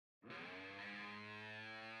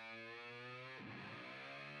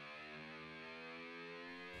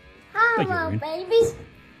Come on, babies.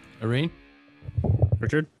 Irene?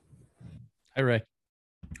 Richard? Hi, Ray.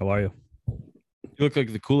 How are you? You look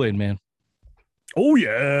like the Kool-Aid man. Oh,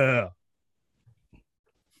 yeah.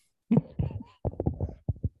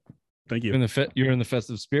 Thank you. You're in the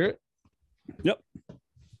festive spirit? Yep.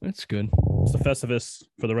 That's good. It's the Festivus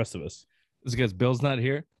for the rest of us. This guy's Bill's not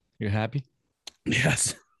here. You're happy?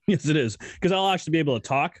 Yes. Yes, it is. Because I'll actually be able to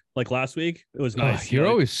talk like last week. It was nice. You're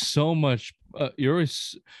always so much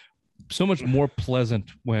more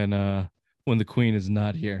pleasant when the queen is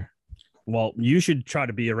not here. Well, you should try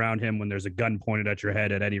to be around him when there's a gun pointed at your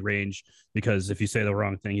head at any range, because if you say the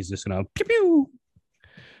wrong thing, he's just gonna pew pew.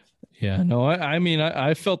 Yeah, no, I mean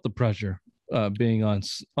I felt the pressure being on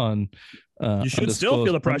You should still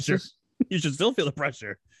feel the pressure. premises. You should still feel the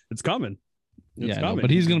pressure. It's coming. It's No, coming. but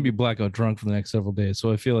he's going to be blackout drunk for the next several days.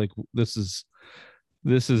 So I feel like this is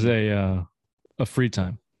a free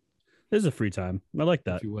time. This is a free time. I like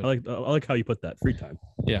that. If you would. I like how you put that. Free time.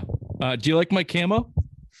 Yeah. Do you like my camo?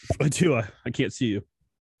 I do. I can't see you.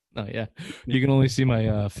 Oh yeah. You can only see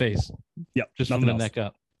my face. Yep. Just from the neck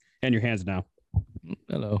up. And your hands now.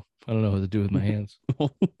 Hello. I don't know what to do with my hands.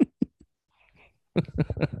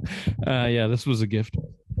 Yeah, this was a gift.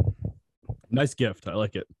 Nice gift. I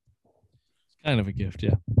like it. Kind of a gift,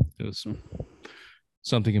 yeah. It was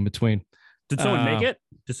something in between. Did someone make it?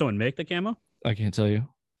 Did someone make the camo? I can't tell you.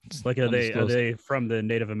 It's Like, are undisclosed. they from the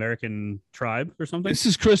Native American tribe or something? This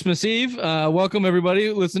is Christmas Eve. Welcome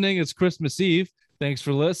everybody listening. It's Christmas Eve. Thanks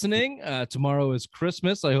for listening. Tomorrow is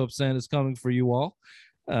Christmas. I hope Santa's coming for you all.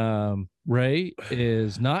 Ray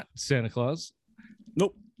is not Santa Claus.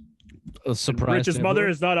 Nope. A surprise. Rich's to mother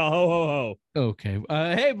everyone. is not a ho ho ho. Okay.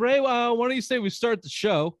 Hey Ray, why don't you say we start the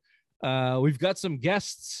show? We've got some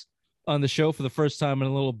guests on the show for the first time in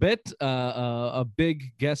a little bit. A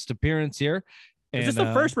big guest appearance here. Is this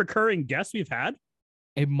the first recurring guest we've had?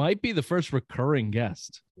 It might be the first recurring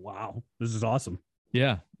guest. Wow, this is awesome.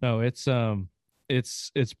 Yeah. No, it's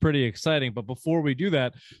pretty exciting. But before we do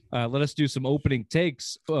that, let us do some opening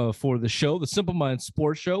takes for the show, the Simple Minds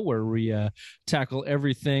Sports Show, where we tackle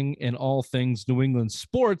everything and all things New England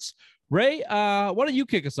sports. Ray, why don't you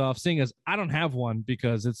kick us off, seeing as I don't have one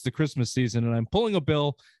because it's the Christmas season and I'm pulling a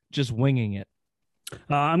bill, just winging it.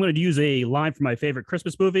 I'm going to use a line from my favorite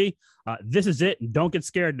Christmas movie. This is it. Don't get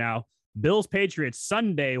scared now. Bills Patriots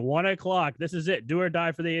Sunday, 1:00. This is it. Do or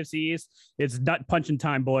die for the AFC East. It's nut punching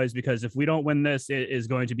time, boys, because if we don't win this, it is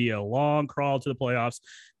going to be a long crawl to the playoffs.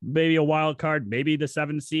 Maybe a wild card, maybe the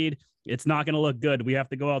 7th seed. It's not going to look good. We have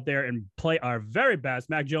to go out there and play our very best.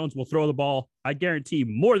 Mac Jones will throw the ball, I guarantee,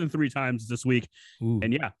 more than 3 times this week. Ooh.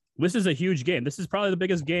 And yeah, this is a huge game. This is probably the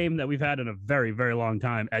biggest game that we've had in a very, very long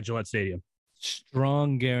time at Gillette Stadium.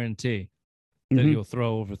 Strong guarantee that he'll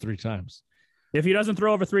throw over 3 times. If he doesn't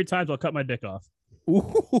throw over 3 times, I'll cut my dick off.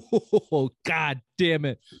 Ooh, God damn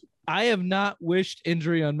it. I have not wished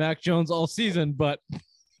injury on Mac Jones all season, but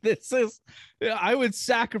I would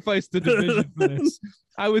sacrifice the division for this.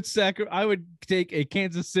 I would take a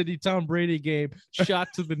Kansas City Tom Brady game, shot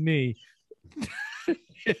to the knee.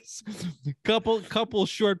 Yes. Couple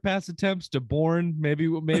short pass attempts to Bourne, maybe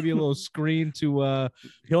a little screen to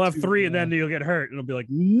He'll have 3 and then he'll get hurt and it'll be like,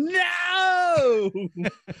 no.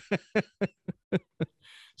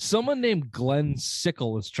 Someone named Glenn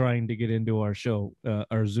Sickle is trying to get into our show,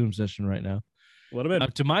 our Zoom session right now. What a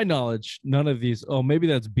bit. To my knowledge, none of these. Oh, maybe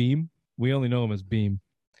that's Beam. We only know him as Beam.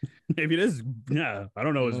 Maybe it is. Yeah, I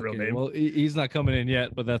don't know his real name. Well, he's not coming in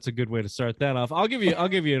yet, but that's a good way to start that off. I'll give you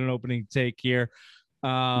an opening take here.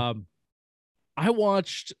 I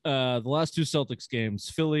watched the last 2 Celtics games,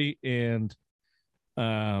 Philly and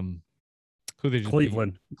who they just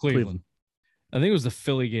Cleveland. beat? Cleveland. I think it was the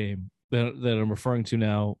Philly game that I'm referring to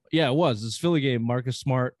now. Yeah, it was this Philly game. Marcus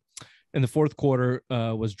Smart in the 4th quarter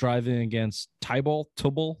was driving against Tybal.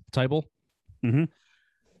 Mm-hmm.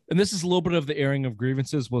 And this is a little bit of the airing of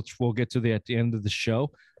grievances, which we'll get to at the end of the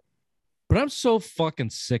show. But I'm so fucking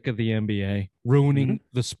sick of the NBA ruining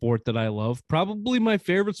the sport that I love. Probably my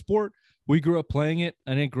favorite sport. We grew up playing it.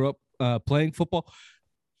 I didn't grow up playing football.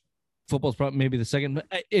 Football's probably maybe the second.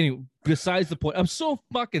 But anyway, besides the point, I'm so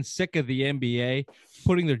fucking sick of the NBA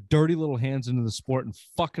putting their dirty little hands into the sport and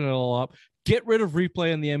fucking it all up. Get rid of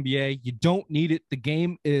replay in the NBA. You don't need it. The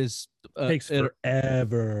game is Takes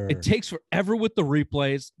forever. It takes forever with the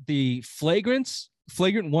replays. The flagrant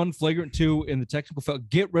 1, flagrant 2 in the technical foul.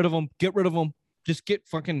 Get rid of them. Just get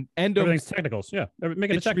fucking end of Everything's technicals. Yeah, make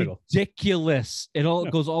it a technical. Ridiculous. It all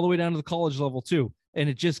goes all the way down to the college level too, and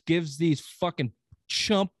it just gives these fucking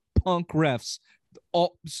chump punk refs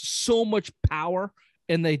all so much power,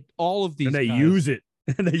 and they all of these and they guys, use it.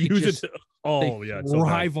 And they use it Oh, They yeah.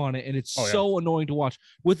 thrive on it, and it's so annoying to watch.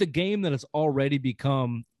 With a game that has already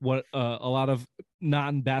become what a lot of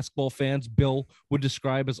non-basketball fans, Bill, would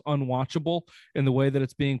describe as unwatchable in the way that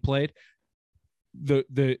it's being played. The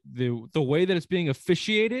way that it's being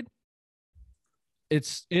officiated, it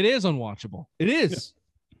is unwatchable. It is.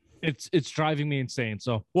 Yeah. It's driving me insane.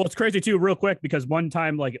 So, well, it's crazy too, real quick, because one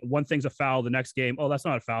time, like, one thing's a foul, the next game, oh, that's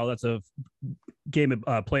not a foul, that's a game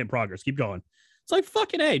of play in progress. Keep going. It's like,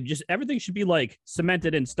 fucking A, just everything should be like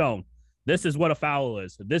cemented in stone. This is what a foul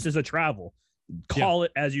is. This is a travel. Call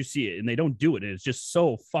it as you see it, and they don't do it, and it's just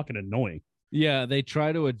so fucking annoying. Yeah, they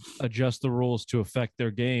try to adjust the rules to affect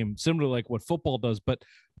their game, similar to like what football does. But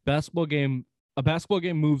a basketball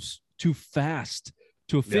game moves too fast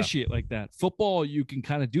to officiate like that. Football, you can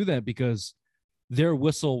kind of do that because their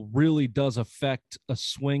whistle really does affect a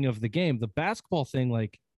swing of the game. The basketball thing,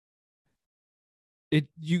 like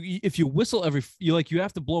if you whistle you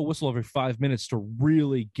have to blow a whistle every 5 minutes to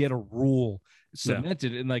really get a rule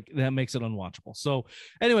cemented, and like that makes it unwatchable. So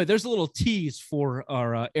anyway, there's a little tease for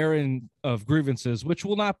our airing of grievances, which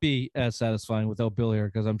will not be as satisfying without Bill here,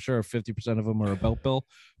 because I'm sure 50% of them are about Bill,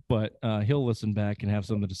 but he'll listen back and have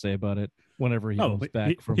something to say about it whenever he comes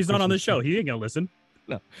back. He's not on the show. He ain't gonna listen.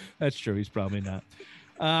 No, that's true. He's probably not.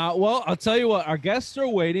 Well, I'll tell you what, our guests are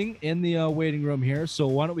waiting in the waiting room here. So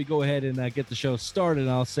why don't we go ahead and get the show started?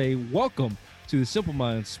 And I'll say welcome to the Simple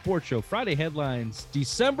Minds Sports Show. Friday headlines,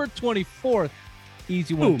 December 24th.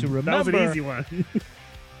 Easy one to remember. That was an easy one.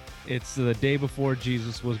 It's the day before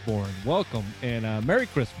Jesus was born. Welcome and Merry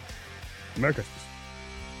Christmas. Merry Christmas.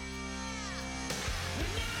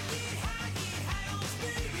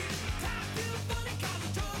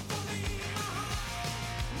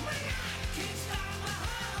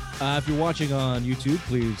 If you're watching on YouTube,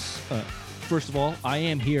 please, first of all, I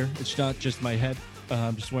am here. It's not just my head.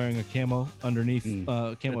 I'm just wearing a camo underneath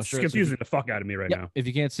camo it's shirt. It's confusing the fuck out of me right now. If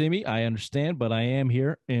you can't see me, I understand, but I am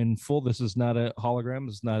here in full. This is not a hologram.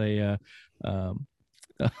 It's not a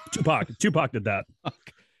Tupac. Tupac did that.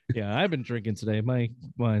 Yeah, I've been drinking today. My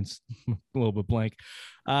mind's a little bit blank.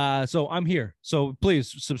 So I'm here. So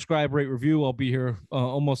please subscribe, rate, review. I'll be here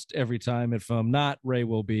almost every time. If I'm not, Ray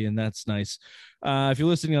will be, and that's nice. If you're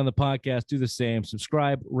listening on the podcast, do the same.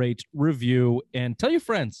 Subscribe, rate, review, and tell your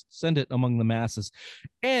friends. Send it among the masses.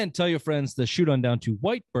 And tell your friends to shoot on down to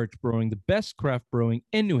White Birch Brewing, the best craft brewing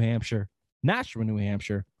in New Hampshire, Nashua, New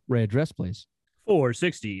Hampshire. Ray, address, please.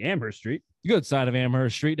 460 Amherst Street. Good side of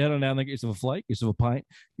Amherst Street. Head on down there, get yourself a flight, get yourself a pint,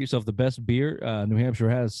 get yourself the best beer New Hampshire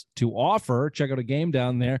has to offer. Check out a game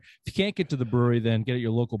down there. If you can't get to the brewery, then get at your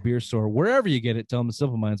local beer store. Wherever you get it, tell them the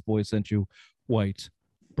Simple Minds boys sent you. White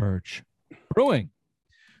Birch Brewing.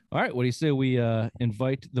 All right, what do you say we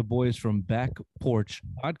invite the boys from Back Porch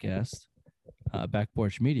Podcast, Back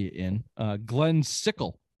Porch Media in. Glenn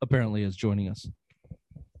Sickle apparently is joining us.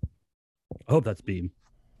 I hope that's Beam.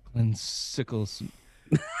 Glenn Sickles.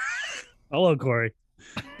 Hello, Corey.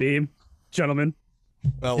 Beam, gentlemen.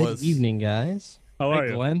 Good evening, guys. How are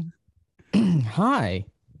you? Glenn? Hi.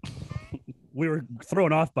 We were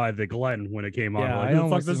thrown off by the Glenn when it came on. Yeah, Like, who the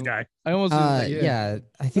fuck's this guy? I almost yeah,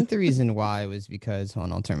 I think the reason why was because hold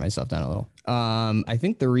on, I'll turn myself down a little. I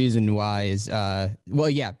think the reason why is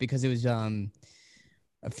because it was a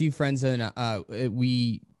few friends and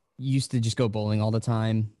we used to just go bowling all the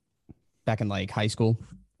time back in like high school.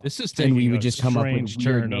 This is taking we would a just come up with strange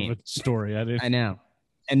weird turn names. of a story. I know.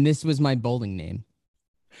 And this was my bowling name.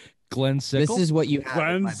 Glenn Sickle? This is what you have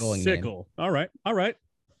Glenn my bowling Sickle. All right. name.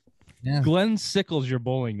 Yeah. Glenn Sickle's your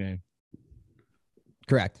bowling name.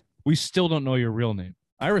 Correct. We still don't know your real name.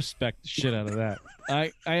 I respect the shit out of that.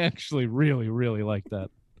 I actually really, really like that.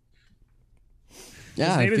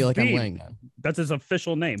 Yeah, I feel like I'm winning now. That's his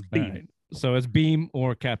official name, Beam. Right. So it's Beam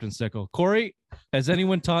or Captain Sickle. Corey, has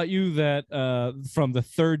anyone taught you that from the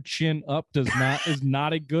third chin up is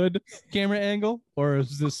not a good camera angle, or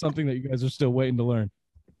is this something that you guys are still waiting to learn?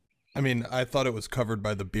 I mean, I thought it was covered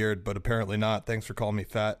by the beard, but apparently not. Thanks for calling me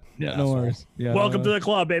fat. Yeah, no worries. Yeah, welcome to the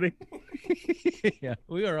club, baby. Yeah,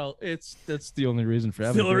 we are all. That's the only reason for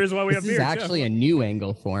having. Still the reason why we have This is beards, actually a new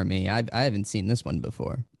angle for me. I haven't seen this one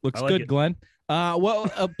before. Looks like good, it. Glenn.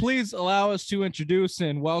 Please allow us to introduce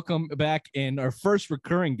and welcome back in our first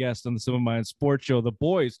recurring guest on the Simple Minds Sports Show, the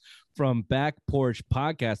boys from Back Porch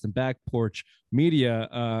Podcast and Back Porch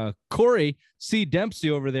Media, Corey C. Dempsey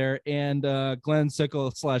over there, and Glenn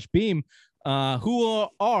Sickle / Beam, who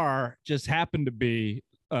are just happen to be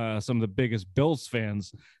some of the biggest Bills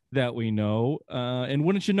fans that we know. And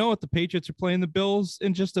wouldn't you know it, the Patriots are playing the Bills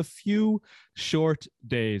in just a few short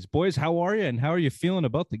days. Boys, how are you, and how are you feeling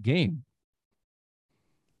about the game?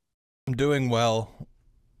 I'm doing well.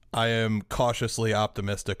 I am cautiously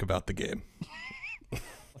optimistic about the game.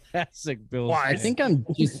 Classic Bills. Why? I think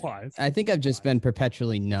I've just been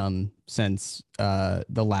perpetually numb since the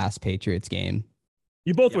last Patriots game.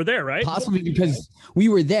 You both were there, right? Possibly because we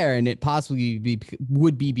were there, and it possibly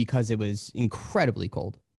would be because it was incredibly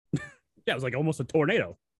cold. Yeah, it was like almost a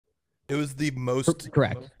tornado. It was the most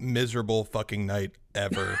Correct. miserable fucking night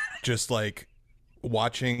ever. Just like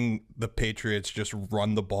watching the Patriots just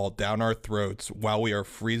run the ball down our throats while we are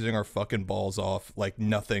freezing our fucking balls off. Like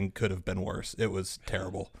nothing could have been worse. It was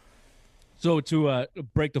terrible. So to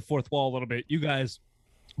break the fourth wall a little bit, you guys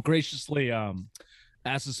graciously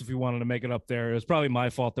asked us if we wanted to make it up there. It was probably my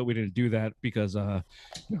fault that we didn't do that because I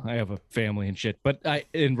have a family and shit. But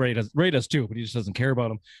Ray does too, but he just doesn't care about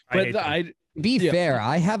them. But Be fair,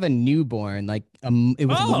 I have a newborn. Like it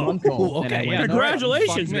was a month old. Okay, and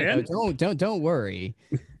Congratulations, man. Don't worry.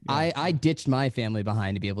 I ditched my family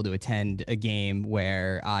behind to be able to attend a game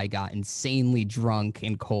where I got insanely drunk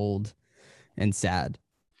and cold and sad.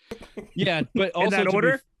 Yeah, but also in that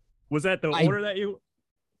order? Was that the order that you?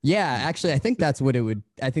 Yeah, actually, I think that's what it would.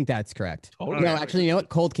 I think that's correct. Totally. No, actually, you know what?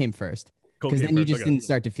 Cold came first because then you just didn't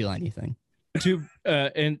start to feel anything.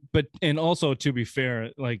 And also to be fair,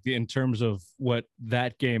 like in terms of what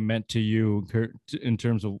that game meant to you, in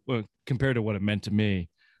terms of compared to what it meant to me,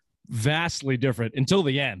 vastly different until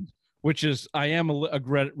the end. Which is I am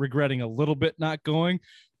regretting a little bit not going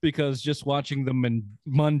because just watching the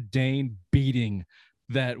mundane beating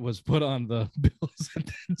that was put on the Bills at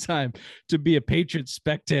that time to be a Patriots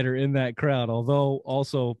spectator in that crowd. Although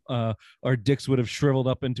also our dicks would have shriveled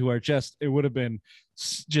up into our chest, it would have been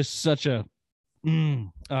just such a,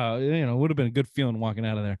 would have been a good feeling walking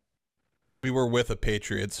out of there. We were with a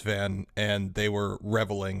Patriots fan and they were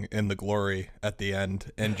reveling in the glory at the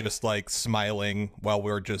end and just like smiling while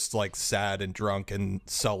we were just like sad and drunk and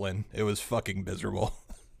sullen. It was fucking miserable.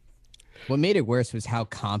 What made it worse was how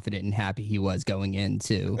confident and happy he was going in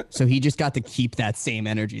too. So he just got to keep that same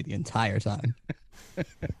energy the entire time.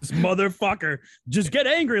 This motherfucker. Just get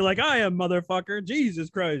angry like I am, motherfucker.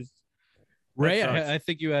 Jesus Christ. Ray, I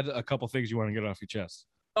think you had a couple things you want to get off your chest.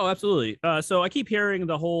 Oh, absolutely. So I keep hearing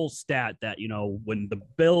the whole stat that, when the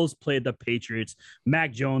Bills played the Patriots,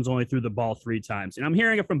 Mac Jones only threw the ball 3 times. And I'm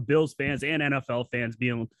hearing it from Bills fans and NFL fans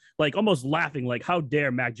being like almost laughing, like, how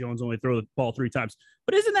dare Mac Jones only throw the ball 3 times?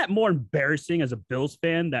 But isn't that more embarrassing as a Bills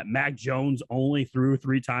fan that Mac Jones only threw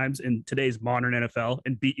 3 times in today's modern NFL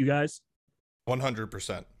and beat you guys?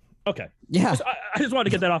 100%. Okay. Yeah. I just wanted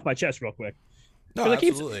to get that off my chest real quick. No,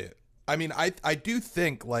 absolutely. I mean, I do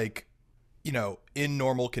think like, in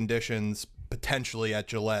normal conditions, potentially at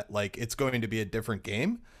Gillette, like it's going to be a different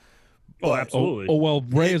game. Oh, absolutely. Oh, well,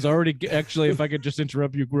 Ray has already actually, if I could just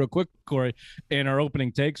interrupt you real quick, Corey, in our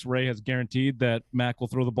opening takes, Ray has guaranteed that Mac will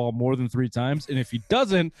throw the ball more than 3 times. And if he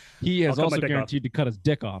doesn't, he has also guaranteed to cut his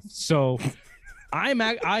dick off. So I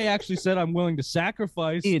actually said I'm willing to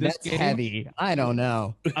sacrifice this that's game. heavy. I don't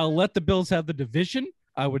know. I'll let the Bills have the division.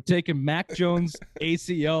 I would take a Mac Jones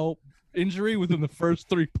ACL injury within the first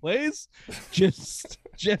 3 plays just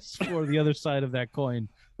for the other side of that coin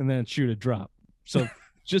and then shoot a drop. So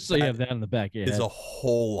just so you have that in the back of your head. It's a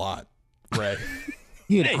whole lot, Ray.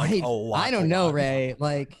 Dude, I don't know, Ray.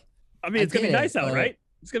 Like, I mean, it's going to be nice out, right?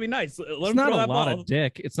 It's going to be nice. It's not a lot of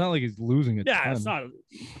dick. It's not like he's losing it. Yeah, it's not.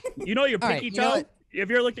 Your pinky toe? Have you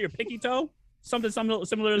ever looked at your pinky toe? Something similar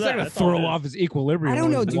to he's that. Gonna throw off his equilibrium. I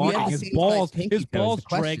don't know. His balls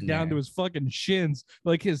drag down to his fucking shins.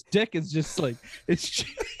 Like his dick is just like it's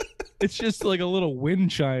just like a little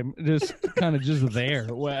wind chime, just kind of just there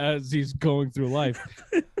as he's going through life.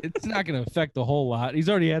 It's not going to affect a whole lot. He's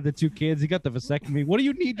already had the 2 kids. He got the vasectomy. What do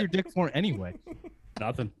you need your dick for anyway?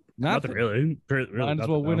 Nothing really. Might as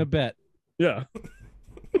well win a bet. Yeah.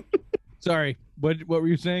 Sorry. What were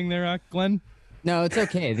you saying there, Glenn? No, it's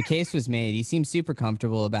okay. The case was made. He seems super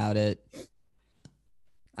comfortable about it.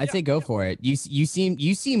 I'd say go for it. You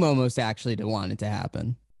seem almost actually to want it to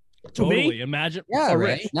happen. Totally. Imagine. Yeah,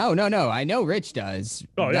 Rich. No. I know Rich does.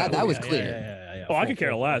 Oh, yeah. That was clear. Yeah. Oh, I could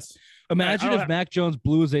care less. Imagine if Mac Jones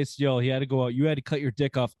blew his ACL, he had to go out, you had to cut your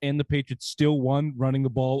dick off, and the Patriots still won running the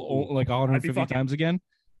ball like 150 times again.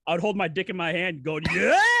 I would hold my dick in my hand going,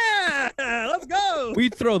 yeah, let's go.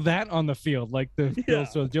 We'd throw that on the field like the Bills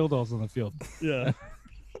throw dildos on the field. Yeah.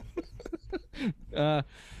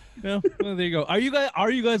 Well, there you go. Are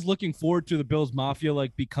you guys looking forward to the Bills Mafia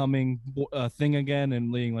like becoming a thing again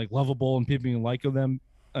and being like lovable and people like them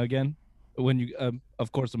again? When you,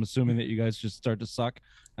 of course, I'm assuming that you guys just start to suck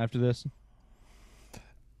after this.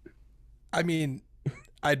 I mean,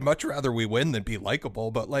 I'd much rather we win than be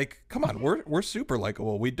likable, but like, come on, we're super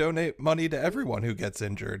likable. We donate money to everyone who gets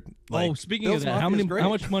injured. Like, speaking Bills of that, Mafia's great. how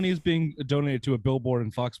much money is being donated to a billboard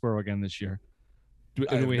in Foxborough again this year?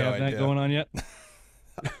 Do we have that going on yet?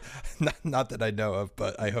 Not that I know of,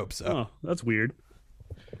 but I hope so. Oh, that's weird.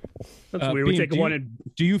 That's weird. We take one.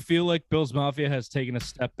 Do you feel like Bills Mafia has taken a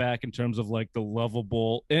step back in terms of like the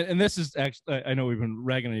lovable? And this is actually, I know we've been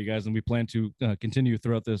ragging on you guys, and we plan to continue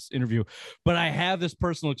throughout this interview. But I have this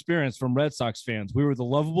personal experience from Red Sox fans. We were the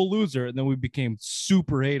lovable loser, and then we became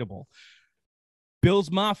super hateable.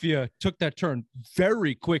 Bills Mafia took that turn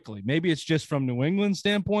very quickly. Maybe it's just from New England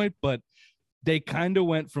standpoint, but they kind of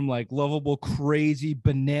went from like lovable, crazy,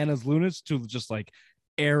 bananas, lunas to just like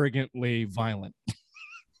arrogantly violent.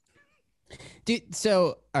 Dude,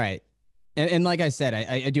 so all right, and like I said,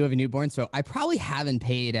 I do have a newborn, so I probably haven't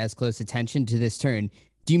paid as close attention to this turn.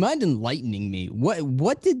 Do you mind enlightening me?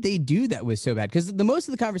 What did they do that was so bad? Because the most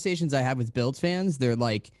of the conversations I have with Bills fans, they're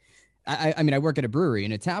like, I mean, I work at a brewery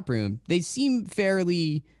in a tap room. They seem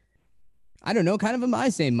fairly, I don't know, kind of in my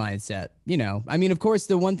same mindset. You know, I mean, of course,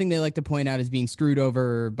 the one thing they like to point out is being screwed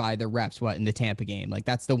over by the refs. In the Tampa game, like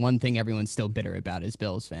that's the one thing everyone's still bitter about is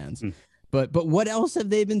Bills fans. But what else have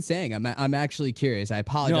they been saying? I'm actually curious. I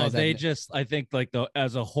apologize. No, I think like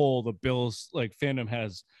as a whole, the Bills like fandom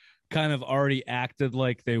has kind of already acted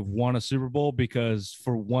like they've won a Super Bowl because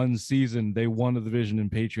for one season they won the division and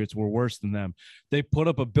Patriots were worse than them. They put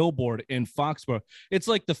up a billboard in Foxborough. It's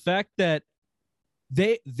like the fact that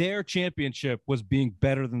their championship was being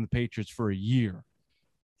better than the Patriots for a year,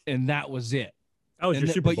 and that was it. Oh, your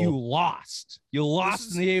Super Bowl. But you lost. You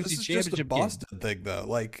lost in the AFC Championship. This is Championship just a Boston thing, though.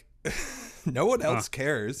 Like. No one else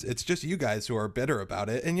cares. It's just you guys who are bitter about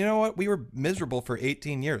it. And you know what? We were miserable for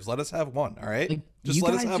 18 years. Let us have one. All right. Like, just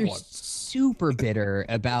let us have one. Super bitter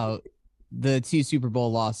about the 2 Super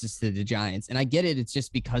Bowl losses to the Giants. And I get it. It's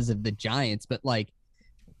just because of the Giants, but like,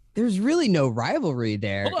 there's really no rivalry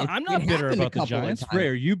there. Hold on, I'm not bitter about the Giants. Ray,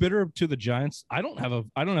 are you bitter to the Giants? I don't have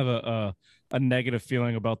a negative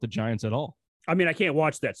feeling about the Giants at all. I mean, I can't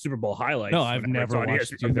watch that Super Bowl highlight. No, I've never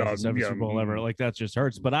watched 2007 Super Bowl ever. Like, that just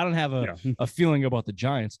hurts. But I don't have a feeling about the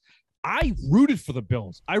Giants. I rooted for the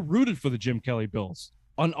Bills. I rooted for the Jim Kelly Bills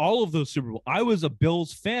on all of those Super Bowl. I was a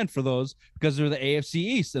Bills fan for those because they're the AFC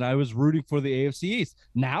East, and I was rooting for the AFC East.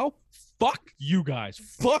 Now, fuck you guys.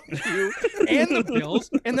 Fuck you and the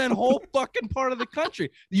Bills and that whole fucking part of the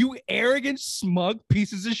country. You arrogant, smug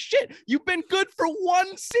pieces of shit. You've been good for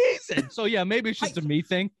one season. So, yeah, maybe it's just a me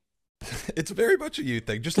thing. It's very much a you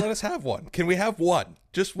thing. Just let us have one. Can we have one?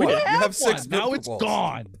 Just one. You have 6 now. Super Bowls.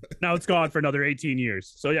 Gone. Now it's gone for another 18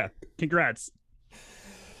 years. So yeah, congrats.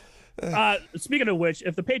 Speaking of which,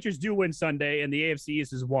 if the Patriots do win Sunday and the AFC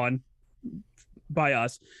East is won by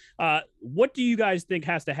us, what do you guys think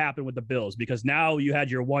has to happen with the Bills? Because now you had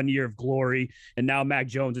your 1 year of glory, and now Mac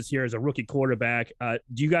Jones is here as a rookie quarterback.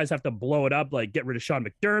 Do you guys have to blow it up, like get rid of Sean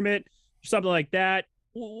McDermott, something like that?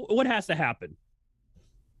 What has to happen?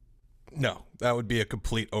 No, that would be a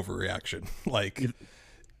complete overreaction. Like,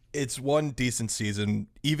 it's one decent season.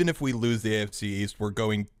 Even if we lose the AFC East, we're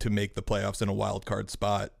going to make the playoffs in a wild card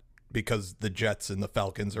spot because the Jets and the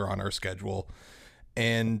Falcons are on our schedule.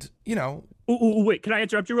 And, you know. Wait, can I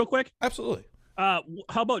interrupt you real quick? Absolutely. How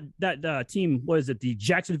about that team? What is it? The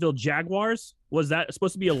Jacksonville Jaguars? Was that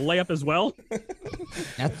supposed to be a layup as well?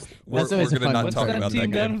 We're going to not talk about that team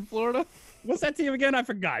game. down in Florida? What's that team again? I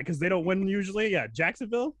forgot because they don't win usually. Yeah,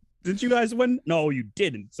 Jacksonville. Didn't you guys win? No, you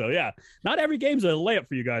didn't. So, yeah, not every game's a layup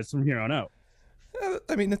for you guys from here on out.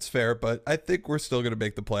 I mean, it's fair, but I think we're still going to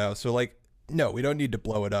make the playoffs. So, like, no, we don't need to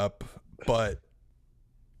blow it up, but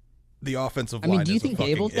the offensive line do you is think a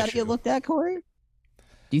fucking Dable's got to issue. get looked at, Corey?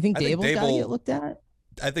 Do you think Dable's got to get looked at?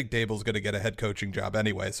 I think Dable's going to get a head coaching job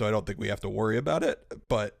anyway, so I don't think we have to worry about it.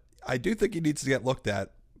 But I do think he needs to get looked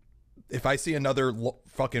at. If I see another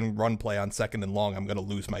fucking run play on 2nd and long, I'm going to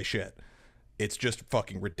lose my shit. It's just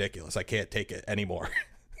fucking ridiculous. I can't take it anymore.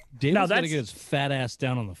 Dave's got to get his fat ass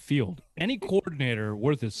down on the field. Any coordinator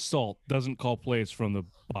worth his salt doesn't call plays from the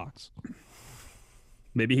box.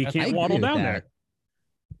 Maybe he can't waddle down there.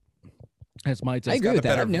 That's my take. I agree with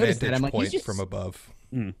that. I've noticed that. I'm like, he's just from above.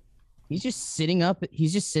 He's just sitting up.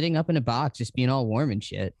 He's just sitting up in a box, just being all warm and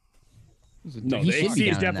shit. No, the AC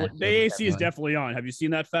is definitely on. Have you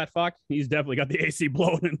seen that fat fuck? He's definitely got the AC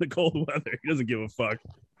blowing in the cold weather. He doesn't give a fuck.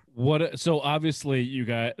 So obviously you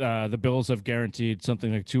got the Bills have guaranteed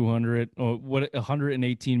something like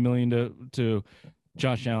 118 million to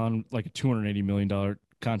Josh Allen, like a $280 million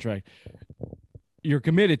contract. You're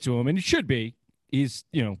committed to him, and it should be. He's,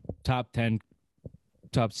 top 10,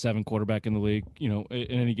 top 7 quarterback in the league,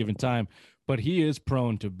 at any given time, but he is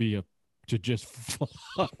prone to be to just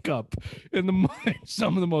fuck up in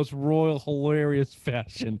some of the most royal, hilarious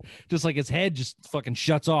fashion. Just like his head just fucking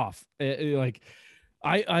shuts off. Like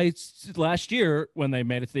I last year when they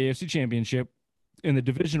made it to the AFC Championship in the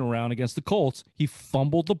divisional round against the Colts, he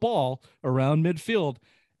fumbled the ball around midfield,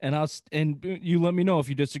 and you let me know if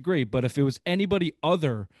you disagree. But if it was anybody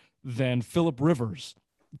other than Phillip Rivers,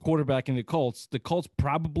 quarterbacking the Colts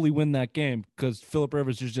probably win that game because Phillip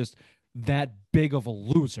Rivers is just that big of a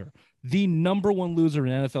loser. The number one loser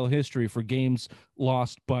in NFL history for games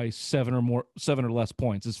lost by 7 or less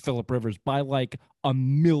points is Phillip Rivers by like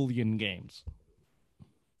 1 million games.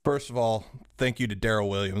 First of all, thank you to Darrell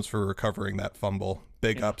Williams for recovering that fumble.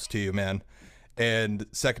 Big ups to you, man. And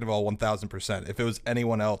second of all, 1,000%. If it was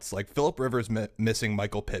anyone else, like Phillip Rivers missing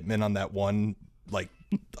Michael Pittman on that one, like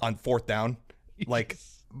on 4th down, like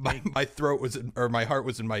my throat was, or my heart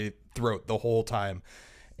was in my throat the whole time.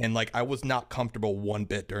 And like, I was not comfortable one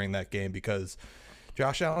bit during that game because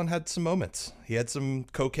Josh Allen had some moments. He had some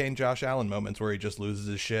cocaine Josh Allen moments where he just loses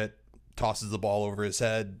his shit, tosses the ball over his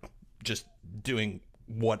head, just doing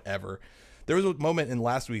whatever. There was a moment in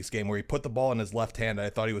last week's game where he put the ball in his left hand, and I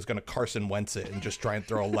thought he was going to Carson Wentz it and just try and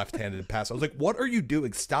throw a left-handed pass. I was like, what are you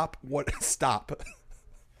doing? Stop. Stop.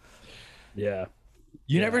 Yeah.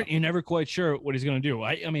 You're never quite sure what he's going to do.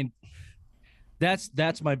 I mean, that's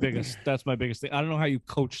my biggest thing. I don't know how you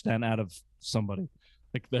coach that out of somebody.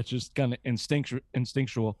 Like, that's just kind of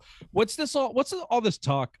instinctual. What's all this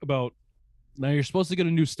talk about? Now you're supposed to get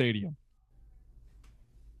a new stadium.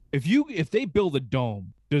 If they build a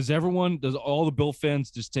dome, does all the Bill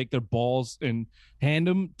fans just take their balls and hand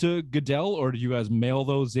them to Goodell, or do you guys mail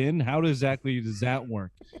those in? How exactly does that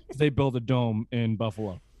work if they build a dome in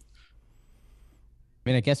Buffalo? I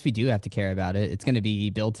mean, I guess we do have to care about it. It's going to be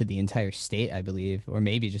billed to the entire state, I believe, or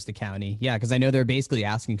maybe just the county. Yeah, because I know they're basically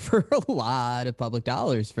asking for a lot of public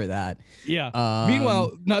dollars for that. Yeah.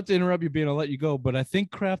 Meanwhile, not to interrupt you, Ben, I'll let you go, but I think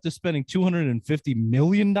Kraft is spending $250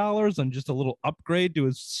 million on just a little upgrade to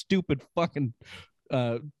his stupid fucking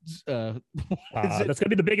that's gonna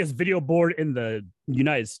be the biggest video board in the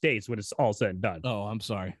United States when it's all said and done. Oh, I'm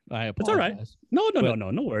sorry. I apologize. It's all right.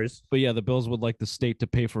 No worries. But yeah, the Bills would like the state to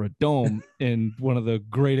pay for a dome in one of the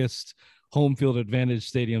greatest home field advantage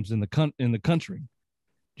stadiums in the country. Do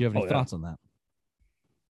you have any thoughts on that?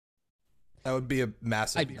 That would be a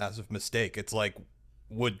massive mistake. It's like,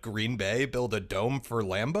 would Green Bay build a dome for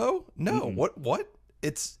Lambeau? No. Mm-hmm. What?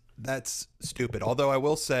 That's stupid. Although I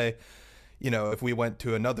will say, if we went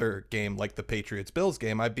to another game like the Patriots-Bills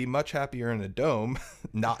game, I'd be much happier in a dome,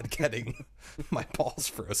 not getting my balls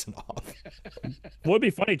frozen off. What would be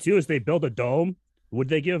funny, too, is they build a dome. Would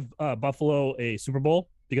they give Buffalo a Super Bowl?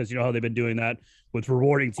 Because you know how they've been doing that with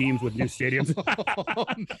rewarding teams with new stadiums.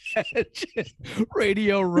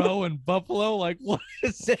 Radio Row in Buffalo? Like, what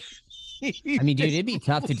is it? I mean, dude, it'd be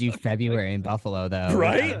tough to do February in Buffalo, though.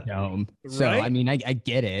 Right? Dome. So, right? I mean, I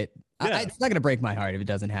get it. Yeah. It's not going to break my heart if it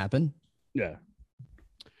doesn't happen. Yeah.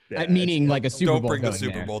 Meaning like a Super Bowl. Don't bring the going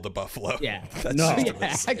Super there. Bowl to Buffalo. Yeah. That's No. just a Yeah,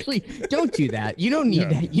 mistake. actually, don't do that. You don't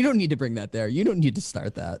need you don't need to bring that there. You don't need to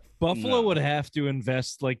start that. Buffalo would have to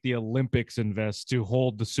invest like the Olympics invest to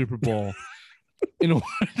hold the Super Bowl.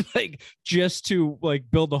 Like just to like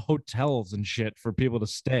build the hotels and shit for people to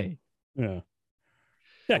stay. Yeah.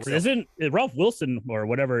 Yeah, because isn't Ralph Wilson or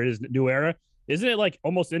whatever it is, New Era, isn't it like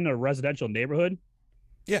almost in a residential neighborhood?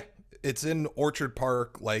 Yeah. It's in Orchard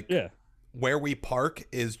Park. Like, where we park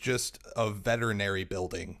is just a veterinary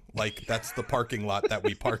building. Like, that's the parking lot that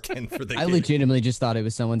we park in for the I game. legitimately just thought it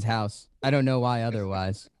was someone's house. I don't know why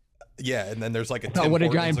otherwise. Yeah, and then there's like a What a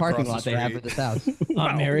Tim giant Hortons parking across lot the they have for street. this house.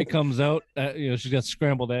 Aunt Mary comes out, she's got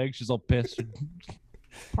scrambled eggs. She's all pissed.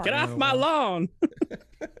 Get off my lawn.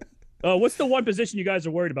 What's the one position you guys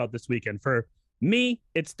are worried about this weekend? For me,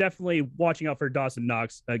 it's definitely watching out for Dawson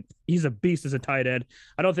Knox. He's a beast as a tight end.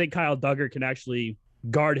 I don't think Kyle Duggar can actually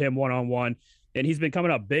guard him one-on-one, and he's been coming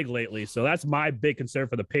up big lately. So that's my big concern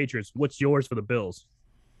for the Patriots. What's yours for the Bills?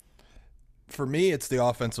 For me, it's the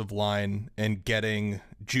offensive line and getting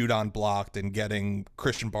Judon blocked and getting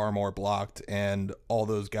Christian Barmore blocked and all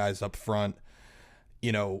those guys up front.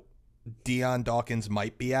 Deion Dawkins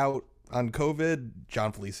might be out on COVID.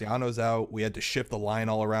 John Feliciano's out. We had to shift the line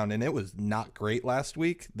all around, and it was not great last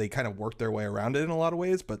week. They kind of worked their way around it in a lot of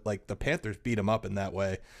ways, but like the Panthers beat them up in that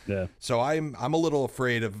way. Yeah. So I'm a little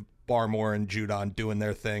afraid of Barmore and Judon doing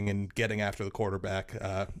their thing and getting after the quarterback.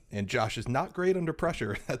 And Josh is not great under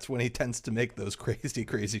pressure. That's when he tends to make those crazy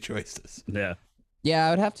choices. Yeah. Yeah, I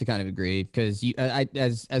would have to kind of agree because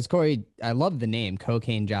as Corey, I love the name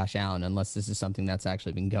Cocaine Josh Allen, unless this is something that's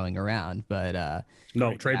actually been going around. But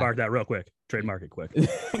no, trademark that real quick. Trademark it quick.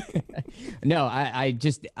 No, I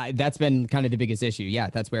just that's been kind of the biggest issue. Yeah,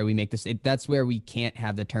 that's where we make this. That's where we can't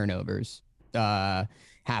have the turnovers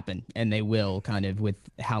happen, and they will kind of with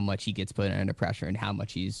how much he gets put under pressure and how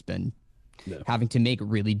much he's been having to make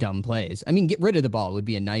really dumb plays. I mean, get rid of the ball would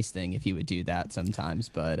be a nice thing if he would do that sometimes,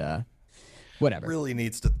 but whatever. Really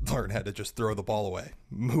needs to learn how to just throw the ball away.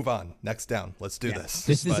 Move on. Next down. Let's do this.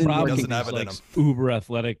 This But isn't he working. doesn't have it in him. Uber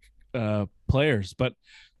athletic players, but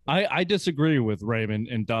I disagree with Raymond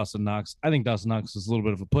and Dawson Knox. I think Dawson Knox is a little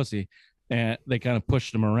bit of a pussy, and they kind of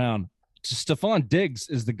pushed him around. Stephon Diggs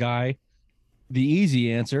is the guy, the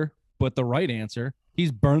easy answer, but the right answer.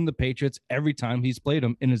 He's burned the Patriots every time he's played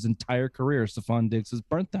them in his entire career. Stephon Diggs has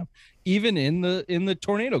burnt them. Even in the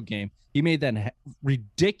tornado game, he made that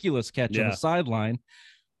ridiculous catch on the sideline.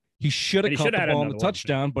 He should have caught the ball on the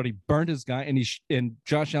touchdown, but he burned his guy, and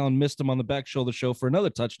Josh Allen missed him on the back shoulder show for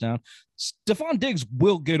another touchdown. Stephon Diggs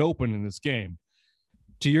will get open in this game.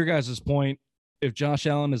 To your guys' point, if Josh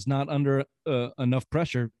Allen is not under enough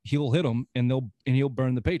pressure, he'll hit him, and he'll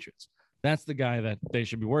burn the Patriots. That's the guy that they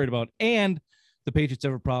should be worried about. And the Patriots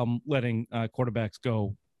have a problem letting quarterbacks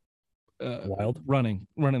go wild, running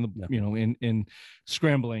the in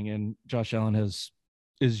scrambling, and Josh Allen is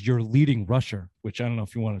your leading rusher, which I don't know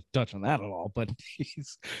if you want to touch on that at all, but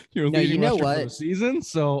he's your leading rusher for the season.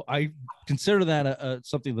 So I consider that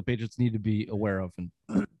something the Patriots need to be aware of and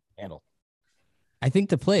handle. I think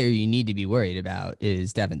the player you need to be worried about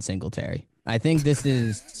is Devin Singletary. I think this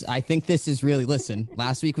is really, listen,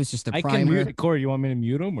 last week was just a primer. Corey, you want me to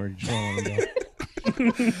mute him or do you want to go?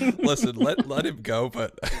 Listen, let him go,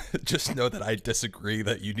 but just know that I disagree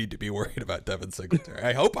that you need to be worried about Devin Singletary.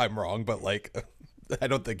 I hope I'm wrong, but I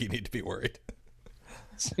don't think you need to be worried.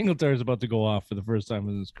 Singletary's about to go off for the first time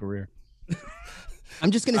in his career.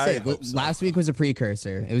 I'm just going to say, last week was a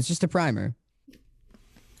precursor. It was just a primer.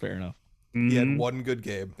 Fair enough. He had one good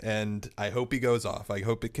game, and I hope he goes off. I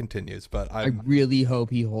hope it continues, but I really hope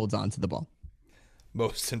he holds on to the ball.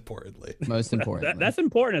 Most importantly. That's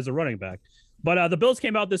important as a running back. But the Bills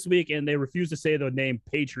came out this week, and they refused to say the name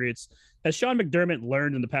Patriots. Has Sean McDermott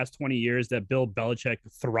learned in the past 20 years that Bill Belichick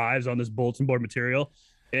thrives on this bulletin board material?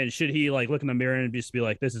 And should he look in the mirror and just be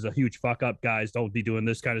like, this is a huge fuck up, guys. Don't be doing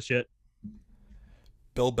this kind of shit.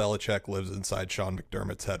 Bill Belichick lives inside Sean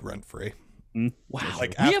McDermott's head rent free. Wow. We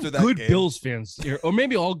after have that good game, Bills fans here, or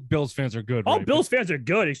maybe all Bills fans are good. All right? Bills fans are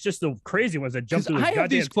good. It's just the crazy ones that jump to I have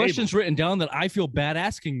these questions table. written down that I feel bad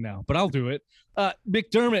asking now, but I'll do it.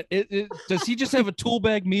 McDermott, does he just have a tool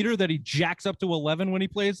bag meter that he jacks up to 11 when he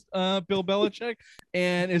plays Bill Belichick?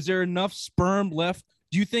 And is there enough sperm left?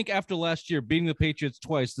 Do you think after last year beating the Patriots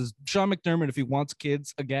twice, does Sean McDermott, if he wants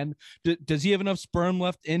kids again, does he have enough sperm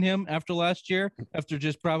left in him after last year, after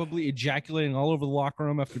just probably ejaculating all over the locker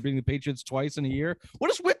room after beating the Patriots twice in a year?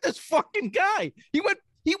 What is with this fucking guy? He went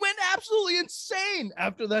absolutely insane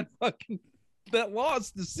after that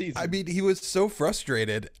loss this season. I mean, he was so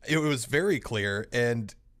frustrated. It was very clear,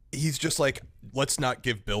 and he's just like, let's not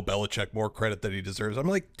give Bill Belichick more credit than he deserves. I'm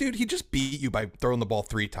like, dude, he just beat you by throwing the ball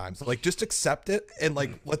 3 times. Just accept it and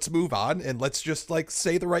let's move on and let's just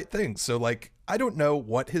say the right things. So I don't know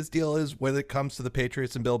what his deal is when it comes to the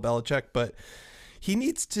Patriots and Bill Belichick, but he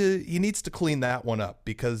needs to clean that one up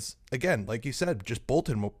because, again, like you said, just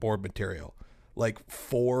bulletin board material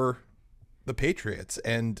for the Patriots,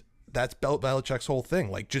 and that's Bill Belichick's whole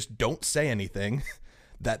thing. Just don't say anything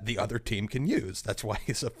that the other team can use. That's why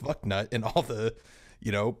he's a fucknut in all the,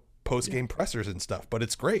 post-game pressers and stuff. But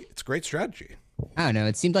it's great. It's a great strategy. I don't know.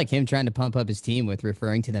 It seemed like him trying to pump up his team with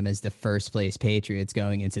referring to them as the first place Patriots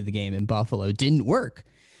going into the game in Buffalo didn't work.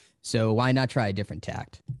 So why not try a different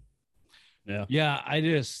tact? Yeah. Yeah. I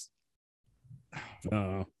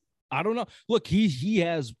don't know. Look, he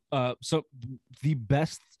has the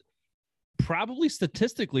best, probably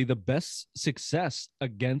statistically the best success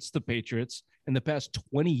against the Patriots in the past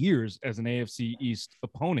 20 years as an AFC East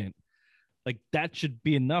opponent. That should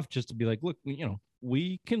be enough just to be like, look,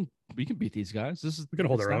 we can beat these guys. We can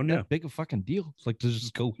hold our own. Yeah, big a fucking deal. It's to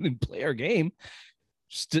just go in and play our game.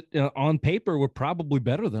 On paper, we're probably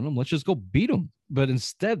better than them. Let's just go beat them. But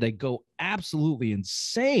instead, they go absolutely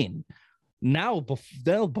insane. Now,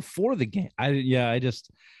 before the game,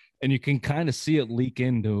 and you can kind of see it leak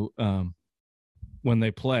into when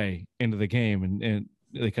they play into the game, and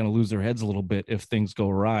they kind of lose their heads a little bit if things go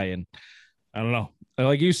awry. And I don't know,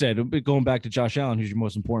 like you said, going back to Josh Allen, who's your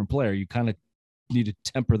most important player, you kind of need to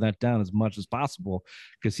temper that down as much as possible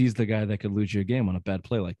because he's the guy that could lose you a game on a bad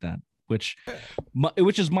play like that, which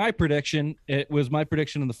is my prediction. It was my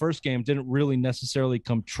prediction in the first game. Didn't really necessarily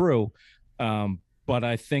come true. But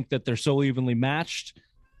I think that they're so evenly matched.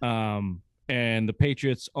 And the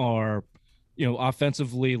Patriots are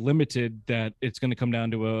offensively limited, that it's going to come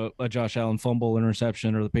down to a Josh Allen fumble,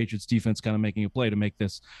 interception, or the Patriots defense kind of making a play to make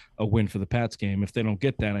this a win for the Pats game. If they don't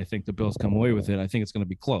get that, I think the Bills come away with it. I think it's going to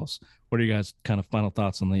be close. What are you guys' kind of final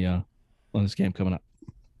thoughts on this game coming up?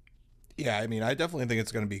 Yeah, I mean, I definitely think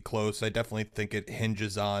it's going to be close. I definitely think it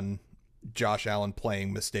hinges on Josh Allen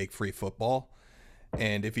playing mistake-free football.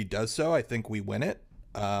 And if he does so, I think we win it.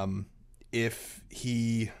 If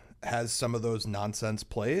he has some of those nonsense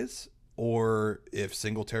plays, or if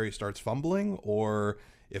Singletary starts fumbling, or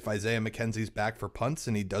if Isaiah McKenzie's back for punts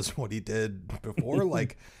and he does what he did before,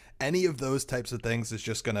 like any of those types of things is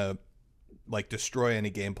just going to like destroy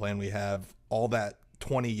any game plan we have. All that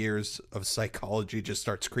 20 years of psychology just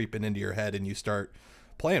starts creeping into your head and you start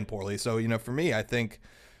playing poorly. So, for me, I think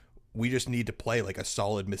we just need to play like a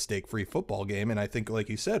solid mistake-free football game. And I think, like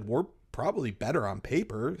you said, we're probably better on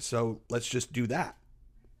paper. So let's just do that.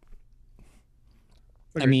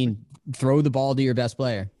 I mean, throw the ball to your best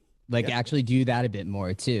player. Actually do that a bit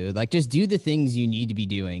more too. Like, just do the things you need to be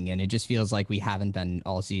doing. And it just feels like we haven't been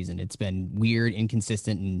all season. It's been weird,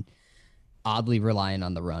 inconsistent, and oddly reliant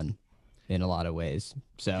on the run in a lot of ways.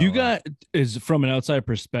 So you got is from an outside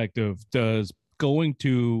perspective, does going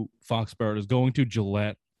to Foxborough, does going to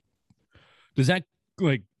Gillette, does that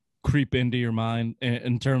like creep into your mind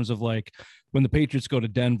in terms of like when the Patriots go to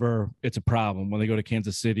Denver, it's a problem. When they go to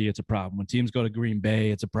Kansas City, it's a problem. When teams go to Green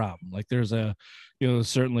Bay, it's a problem. Like there's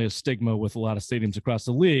certainly a stigma with a lot of stadiums across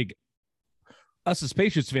the league. Us as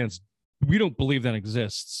Patriots fans, we don't believe that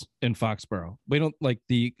exists in Foxborough. We don't like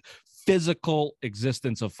the physical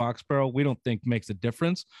existence of Foxborough. We don't think makes a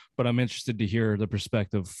difference, but I'm interested to hear the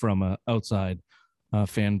perspective from an outside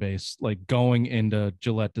fan base. Like going into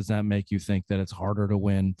Gillette, does that make you think that it's harder to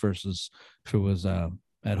win versus if it was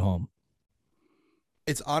at home?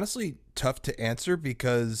 It's honestly tough to answer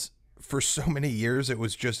because for so many years it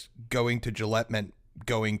was just going to Gillette meant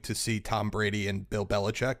going to see Tom Brady and Bill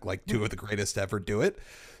Belichick, like two of the greatest to ever do it.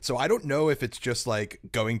 So I don't know if it's just like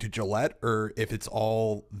going to Gillette or if it's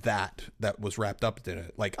all that was wrapped up in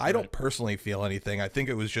it. Like, I don't personally feel anything. I think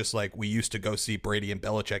it was just like we used to go see Brady and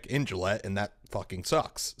Belichick in Gillette, and that fucking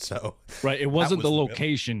sucks. So right, it wasn't the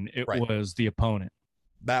location, it was the opponent.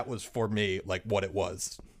 That was for me like what it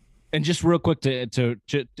was. And just real quick to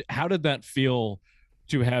how did that feel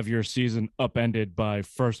to have your season upended by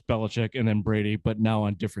first Belichick and then Brady, but now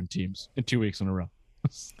on different teams in 2 weeks in a row?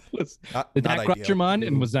 Did that cross your mind,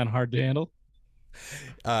 and was that hard to handle?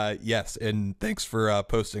 Yes, and thanks for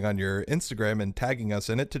posting on your Instagram and tagging us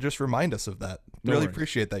in it to just remind us of that. No really worries.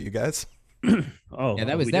 Appreciate that, you guys. Oh, yeah,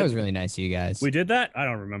 that was really nice of you guys. We did that? I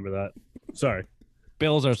don't remember that. Sorry.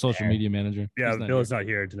 Bill's our social media manager. Yeah, Bill is not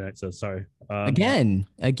here tonight, so sorry. Again,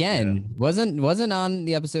 yeah. wasn't on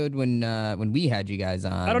the episode when we had you guys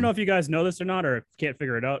on. I don't know if you guys know this or not, or can't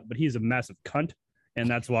figure it out, but he's a massive cunt, and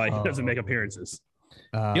that's why he doesn't make appearances.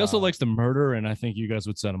 He also likes to murder, and I think you guys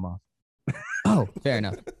would set him off. Oh, fair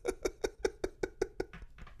enough.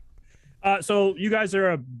 So you guys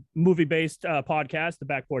are a movie-based podcast, the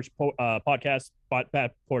Back Porch Podcast,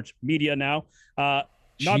 Back Porch Media now.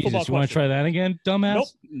 Jesus, you want to try that again,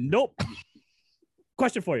 dumbass? Nope.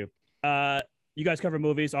 Question for you. You guys cover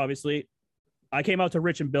movies, obviously. I came out to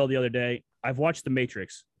Rich and Bill the other day. I've watched The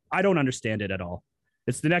Matrix. I don't understand it at all.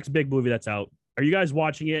 It's the next big movie that's out. Are you guys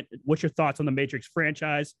watching it? What's your thoughts on the Matrix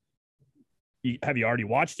franchise? Have you already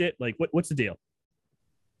watched it? Like, what's the deal?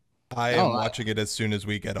 I am watching it as soon as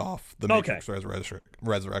we get off the Matrix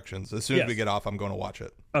Resurrections. As soon as we get off, I'm going to watch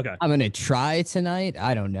it. Okay. I'm going to try tonight.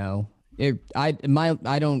 I don't know. I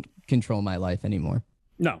don't control my life anymore.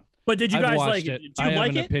 No. But did you guys like it? Do you I like have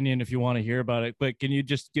an it? opinion if you want to hear about it, but can you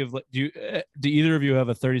just give do either of you have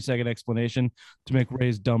a 30-second explanation to make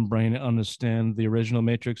Ray's dumb brain understand the original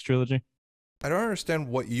Matrix trilogy? I don't understand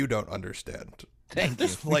what you don't understand. Thank you.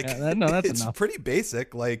 Like, no, that's it's enough. pretty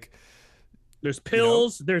basic. Like, there's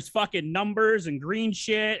pills, there's fucking numbers and green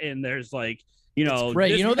shit, and there's like,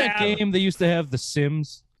 right. You know that game they used to have, The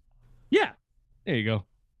Sims? Yeah. There you go.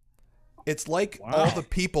 It's like all the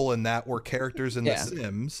people in that were characters in The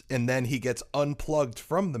Sims, and then he gets unplugged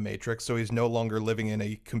from the Matrix, so he's no longer living in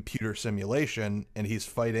a computer simulation, and he's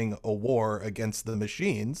fighting a war against the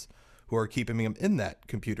machines who are keeping him in that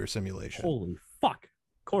computer simulation. Holy fuck.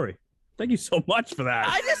 Corey, thank you so much for that.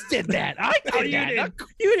 I just did that.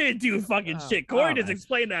 You didn't do fucking shit. Corey just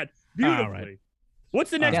explained that beautifully. Right.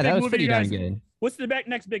 What's the next that big was movie pretty you darn guys? good. What's the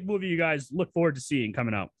next big movie you guys look forward to seeing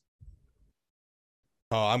coming out?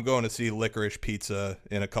 Oh, I'm going to see Licorice Pizza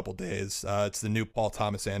in a couple days. It's the new Paul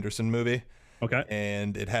Thomas Anderson movie. Okay.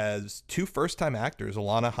 And it has two first-time actors,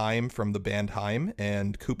 Alana Haim from the band Haim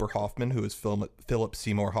and Cooper Hoffman, who is Philip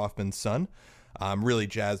Seymour Hoffman's son. I'm really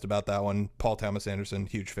jazzed about that one. Paul Thomas Anderson,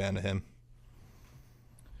 huge fan of him.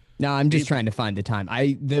 No, I'm just trying to find the time.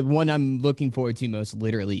 The one I'm looking forward to most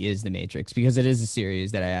literally is The Matrix, because it is a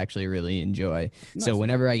series that I actually really enjoy. Nice. So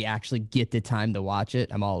whenever I actually get the time to watch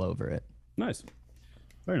it, I'm all over it. Nice.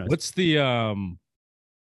 Very nice.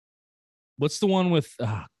 What's the one with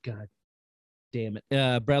God damn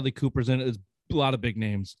it. Bradley Cooper's in it. There's a lot of big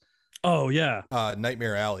names. Oh yeah.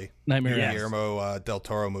 Nightmare Alley. Guillermo del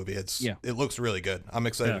Toro movie. It looks really good. I'm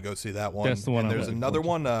excited to go see that one. That's the one. And there's another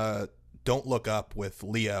one, Don't Look Up, with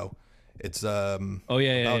Leo. It's an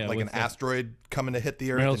asteroid coming to hit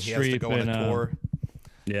the Earth, Meryl and he has to go on a tour.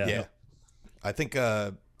 Yeah. I think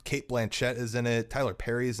Cate Blanchett is in it. Tyler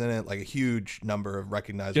Perry's in it. Like a huge number of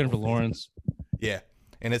recognizable Jennifer people. Lawrence. Yeah,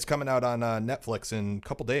 and it's coming out on Netflix in a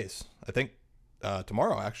couple days. I think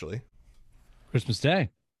tomorrow, actually. Christmas Day.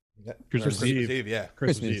 Yeah. Christmas Eve. Yeah.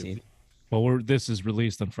 Christmas Eve. Well, this is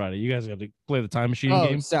released on Friday. You guys got to play the time machine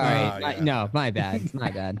game. Oh, sorry. No, my bad.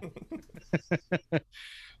 My bad.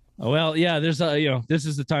 Well, yeah. There's this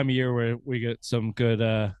is the time of year where we get some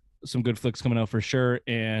good flicks coming out for sure,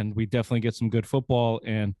 and we definitely get some good football,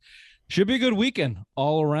 and should be a good weekend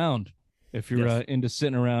all around. If you're into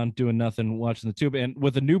sitting around doing nothing, watching the tube, and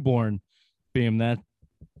with a newborn, Beam, that's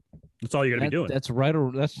all you're gonna be doing. That's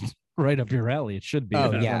right up your alley. It should be.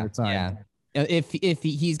 Oh yeah. If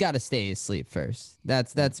he's got to stay asleep first,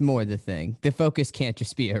 that's more the thing. The focus can't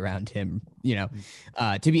just be around him,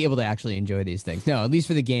 to be able to actually enjoy these things. No, at least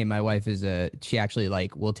for the game, my wife she actually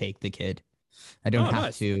will take the kid. I don't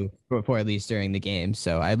have to for at least during the game,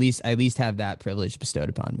 so I at least have that privilege bestowed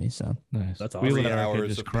upon me. So nice. That's awesome. We let our kid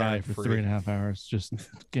just cry for 3.5 hours, just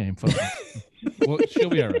game football. Well, she'll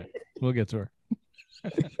be all right. We'll get to her.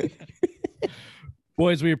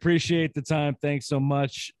 Boys, we appreciate the time. Thanks so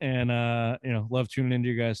much, and love tuning into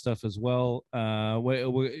your guys' stuff as well.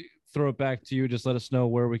 We'll throw it back to you. Just let us know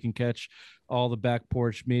where we can catch all the Back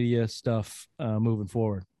Porch Media stuff moving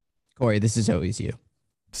forward. Corey, this is always you.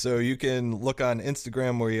 So you can look on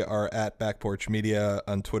Instagram, where we are at Back Porch Media,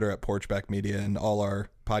 on Twitter at Porchback Media, and all our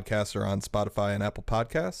podcasts are on Spotify and Apple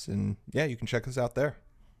Podcasts. And yeah, you can check us out there.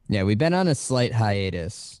 Yeah, we've been on a slight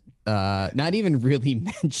hiatus. Not even really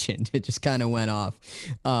mentioned. It just kind of went off.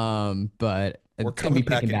 But we're coming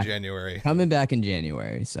back in January. Coming back in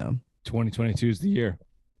January. So 2022 is the year.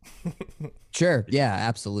 Sure. Yeah,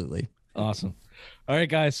 absolutely. Awesome. All right,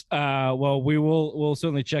 guys. Well, we'll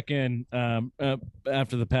certainly check in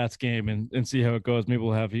after the Pats game and see how it goes. Maybe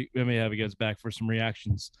we'll have you guys back for some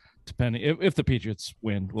reactions. Depending if the Patriots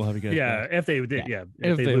win, we'll have you guys. Yeah, back. if they did, yeah.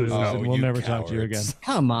 If they lose, we'll never talk to you again.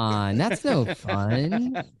 Come on, that's no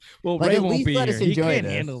fun. Well, Ray won't be here. He can't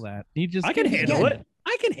this. handle that. I can handle it.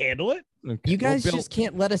 I can handle it. Okay. You guys just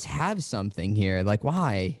can't let us have something here. Like,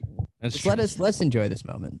 why? Let's enjoy this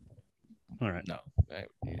moment. All right. No.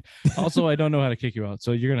 Also, I don't know how to kick you out,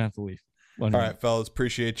 so you're gonna have to leave. All right, fellas.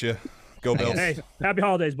 Appreciate you. Go Bills. Hey, happy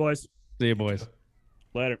holidays, boys. See you, boys.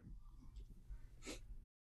 Later.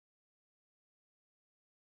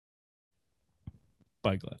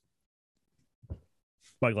 Bye, Glenn.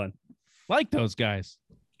 Bye, Glenn. Like those guys.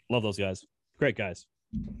 Love those guys. Great guys.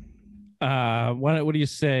 What do you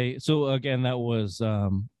say? So again, that was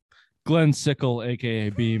Glenn Sickle, aka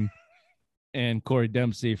Beam, and Corey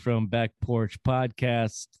Dempsey from Back Porch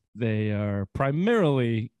Podcast. They are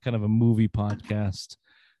primarily kind of a movie podcast.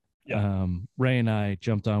 Yeah. Ray and I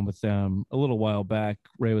jumped on with them a little while back.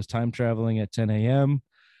 Ray was time traveling at 10 a.m.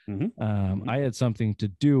 I had something to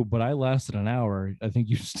do, but I lasted an hour. I think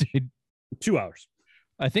you stayed 2 hours.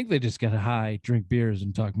 I think they just get high, drink beers,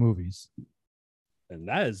 and talk movies. And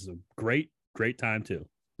that is a great time too.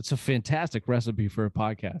 It's a fantastic recipe for a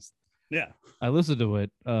podcast. Yeah. I listened to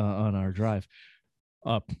it on our drive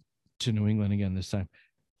up to New England again this time.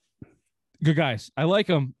 Good guys. I like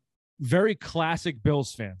them. Very classic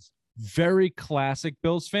Bills fans. Very classic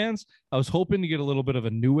Bills fans. I was hoping to get a little bit of a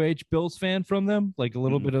new age Bills fan from them, like a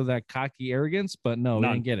little bit of that cocky arrogance, but no, we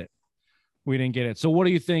didn't get it. We didn't get it. So what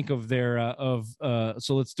do you think of their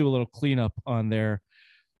so let's do a little cleanup on their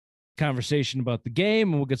conversation about the game,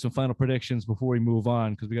 and we'll get some final predictions before we move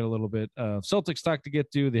on, because we got a little bit of Celtics talk to get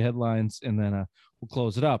to, the headlines, and then we'll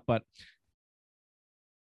close it up. But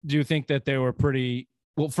do you think that they were pretty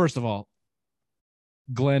well? First of all,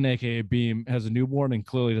 Glenn, aka Beam, has a newborn and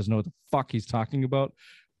clearly doesn't know what the fuck he's talking about.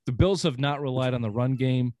 The Bills have not relied on the run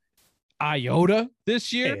game iota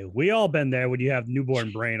this year. Hey, we all been there when you have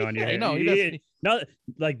newborn brain on you. No,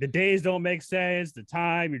 like the days don't make sense. The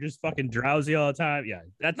time, you're just fucking drowsy all the time. Yeah,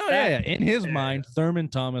 yeah. In his mind, Thurman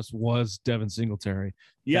Thomas was Devin Singletary.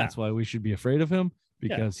 Yeah, that's why we should be afraid of him,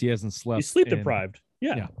 because he hasn't slept. He's sleep deprived.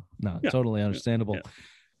 Totally understandable.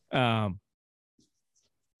 Yeah.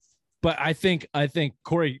 But I think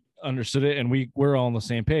Corey understood it, and we're all on the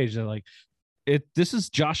same page. That like this is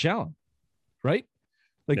Josh Allen, right?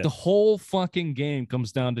 Like the whole fucking game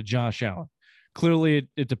comes down to Josh Allen. Clearly,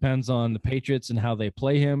 it depends on the Patriots and how they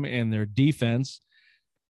play him and their defense.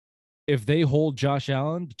 If they hold Josh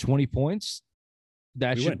Allen to 20 points,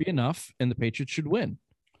 that should be enough, and the Patriots should win.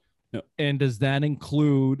 Yep. And does that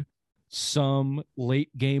include some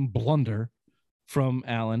late game blunder from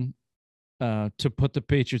Allen to put the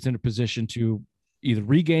Patriots in a position to either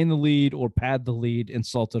regain the lead or pad the lead and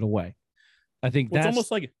salt it away? I think that's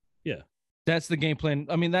almost like, that's the game plan.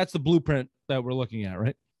 I mean, that's the blueprint that we're looking at,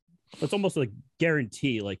 right? It's almost like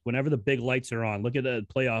guarantee. Like whenever the big lights are on, look at the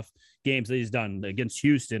playoff games that he's done against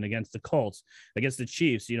Houston, against the Colts, against the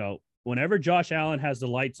Chiefs. You know, whenever Josh Allen has the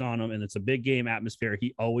lights on him and it's a big game atmosphere,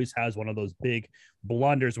 he always has one of those big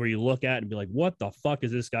blunders where you look at and be like, what the fuck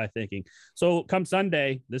is this guy thinking? So come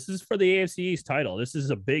Sunday, this is for the AFC East title. This is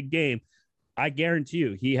a big game. I guarantee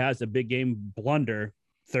you he has a big game blunder,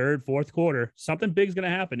 third, fourth quarter. Something big is going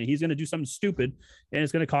to happen, and he's going to do something stupid, and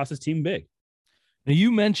it's going to cost his team big. Now,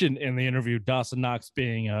 you mentioned in the interview Dawson Knox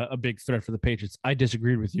being a big threat for the Patriots. I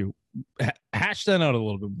disagreed with you. Hash that out a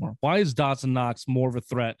little bit more. Why is Dawson Knox more of a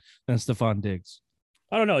threat than Stephon Diggs?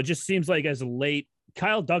 I don't know. It just seems like as a late,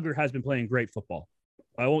 Kyle Duggar has been playing great football.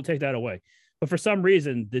 I won't take that away. But for some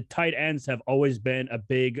reason, the tight ends have always been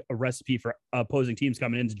a recipe for opposing teams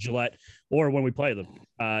coming into Gillette or when we play them.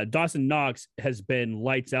 Dawson Knox has been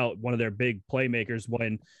lights out, one of their big playmakers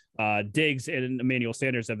when Diggs and Emmanuel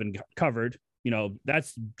Sanders have been covered. You know,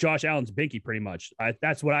 that's Josh Allen's binky pretty much.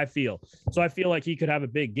 That's what I feel. So I feel like he could have a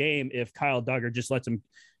big game if Kyle Duggar just lets him.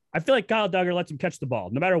 I feel like Kyle Duggar lets him catch the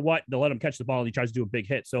ball. No matter what, they'll let him catch the ball and he tries to do a big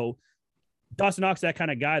hit. So Dawson Knox, that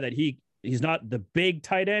kind of guy that he's not the big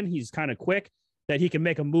tight end. He's kind of quick that he can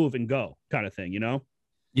make a move and go kind of thing, you know?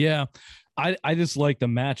 Yeah. I just like the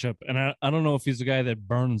matchup. And I don't know if he's the guy that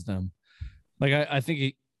burns them. Like, I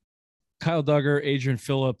think Kyle Duggar, Adrian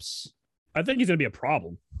Phillips. I think he's going to be a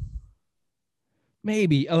problem.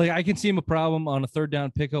 Maybe. Like, I can see him a problem on a third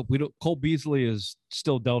down pickup. Cole Beasley is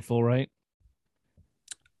still doubtful, right?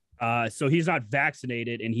 So he's not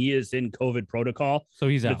vaccinated and he is in COVID protocol. So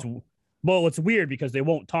he's out. Well, it's weird because they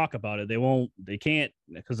won't talk about it. They can't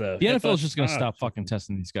because the NFL is just going to stop fucking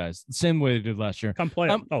testing these guys the same way they did last year. I'm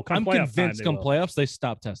convinced come playoffs they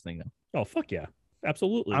stop testing them. Oh fuck yeah,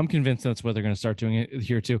 absolutely. I'm convinced that's what they're going to start doing it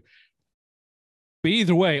here too. But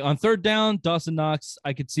either way, on third down, Dawson Knox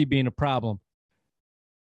I could see being a problem.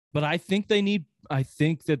 But I think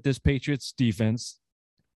that this Patriots defense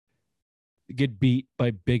get beat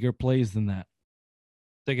by bigger plays than that.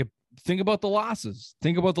 Think about the losses.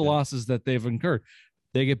 Think about the losses that they've incurred.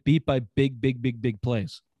 They get beat by big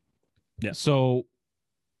plays. Yeah. So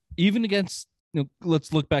even against,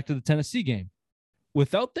 let's look back to the Tennessee game.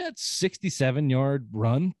 Without that 67-yard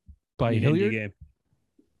run by Hilliard,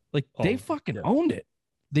 they fucking owned it.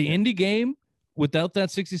 The Indy game, without that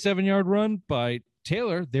 67-yard run by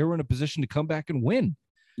Taylor, they were in a position to come back and win.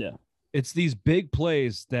 Yeah. It's these big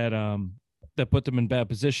plays that put them in bad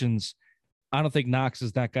positions. I don't think Knox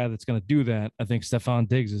is that guy that's going to do that. I think Stephon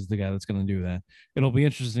Diggs is the guy that's going to do that. It'll be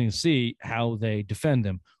interesting to see how they defend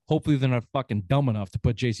him. Hopefully they're not fucking dumb enough to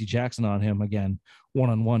put J.C. Jackson on him again,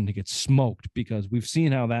 one-on-one to get smoked, because we've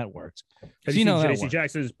seen how that works. Have you seen J.C.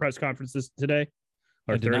 Jackson's press conferences today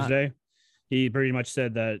or Thursday? Not. He pretty much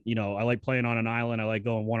said that, I like playing on an island. I like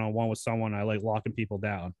going one-on-one with someone. I like locking people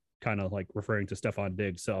down, kind of like referring to Stephon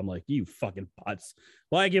Diggs. So I'm like, you fucking butts.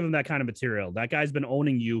 Why give him that kind of material? That guy's been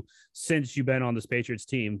owning you since you've been on this Patriots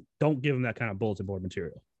team. Don't give him that kind of bulletin board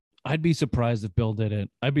material. I'd be surprised if Bill did it.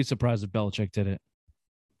 I'd be surprised if Belichick did it.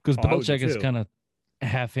 Because Belichick has kind of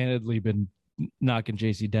half-handedly been knocking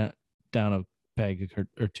JC down a peg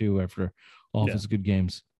or two after all of his good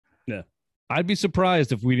games. Yeah. I'd be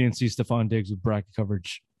surprised if we didn't see Stephon Diggs with bracket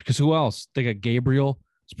coverage. Because who else? They got Gabriel.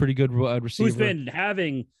 It's pretty good receiver. Who's been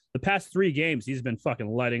having the past 3 games, he's been fucking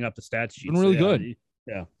lighting up the stat sheets. Been really good.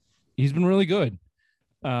 Yeah. He's been really good.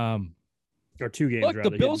 Or 2 games. Look,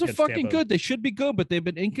 the Bills are fucking good. They should be good, but they've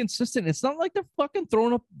been inconsistent. It's not like they're fucking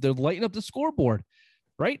they're lighting up the scoreboard,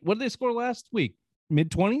 right? What did they score last week?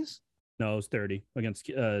 Mid-20s? No, it was 30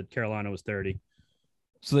 against Carolina. Was 30.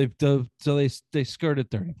 So they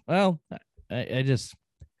skirted 30. Well, I just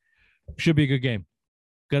should be a good game.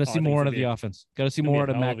 Got to see more out of the offense. Got to see more out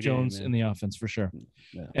of Mac Jones in the offense for sure.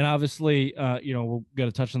 Yeah. And obviously, we'll got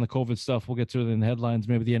to touch on the COVID stuff. We'll get to it in the headlines,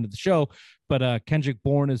 maybe the end of the show. But Kendrick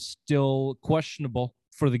Bourne is still questionable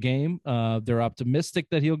for the game. They're optimistic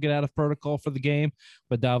that he'll get out of protocol for the game,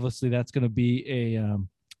 but obviously that's going to be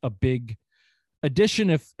a big Addition,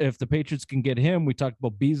 if the Patriots can get him, we talked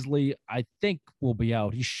about Beasley. I think will be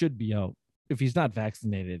out. He should be out if he's not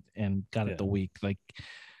vaccinated and got it the week. Like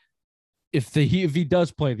if he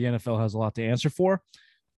does play, the NFL has a lot to answer for.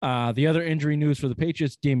 The other injury news for the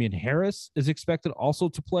Patriots, Damian Harris is expected also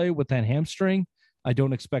to play with that hamstring. I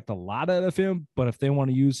don't expect a lot out of him, but if they want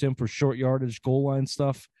to use him for short yardage, goal line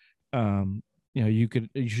stuff, you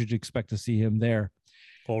should expect to see him there.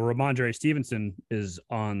 Well, Ramondre Stevenson is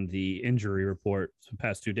on the injury report the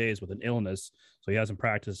past 2 days with an illness, so he hasn't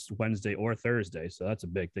practiced Wednesday or Thursday. So that's a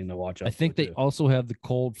big thing to watch out. I think they also have the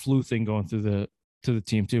cold flu thing going through the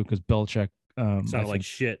team too, because Belichick sounded like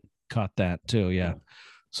shit. Caught that too, yeah.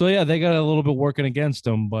 So yeah, they got a little bit working against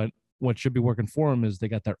them, but what should be working for them is they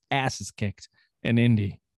got their asses kicked in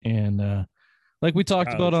Indy, and like we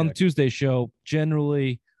talked about on the Tuesday show,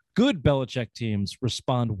 generally good Belichick teams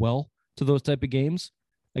respond well to those type of games.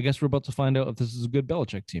 I guess we're about to find out if this is a good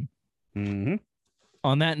Belichick team. Mm-hmm.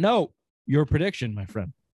 On that note, your prediction, my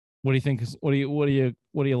friend. What do you think? What do you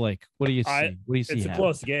like? What do you see? What do you see? It's a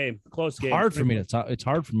close game. Close game. It's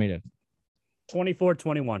hard for me to.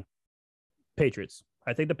 24-21. Patriots.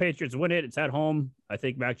 I think the Patriots win it. It's at home. I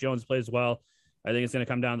think Mac Jones plays well. I think it's going to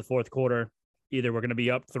come down to the fourth quarter. Either we're going to be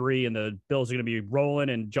up 3 and the Bills are going to be rolling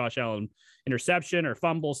and Josh Allen interception or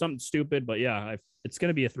fumble, something stupid. But yeah, it's going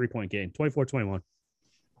to be a 3-point game. 24-21.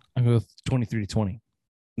 I'm going with 23-20.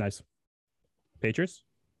 Nice. Patriots?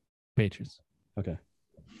 Okay.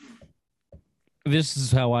 This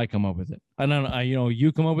is how I come up with it. I don't know.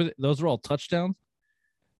 You come up with it. Those are all touchdowns.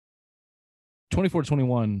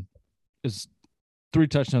 24-21 is 3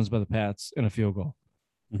 touchdowns by the Pats and a field goal.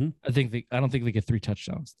 Mm-hmm. I don't think they get 3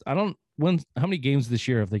 touchdowns. How many games this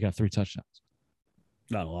year have they got 3 touchdowns?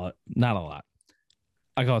 Not a lot. Not a lot.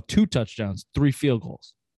 I got 2 touchdowns, 3 field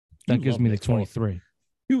goals. That gives me the 23.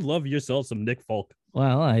 You love yourself some Nick Folk.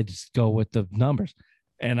 Well, I just go with the numbers,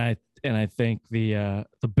 and I think the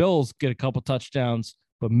Bills get a couple touchdowns,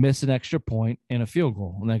 but miss an extra point and a field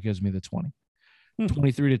goal, and that gives me the 20,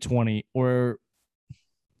 23-20, or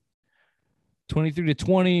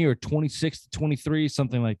 23-20, or 26-23,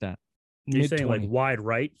 something like that. You're saying like wide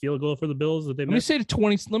right field goal for the Bills that they missed?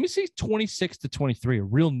 Let me say 26-23, a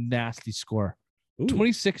real nasty score.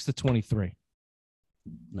 26-23.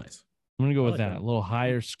 Nice. I'm gonna go with that. A little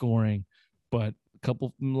higher scoring, but a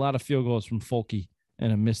lot of field goals from Folky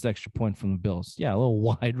and a missed extra point from the Bills. Yeah, a little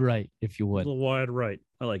wide right, if you would. A little wide right.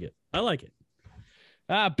 I like it.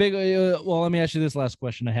 Big. Well, let me ask you this last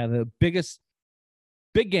question. I had the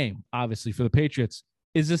big game, obviously, for the Patriots.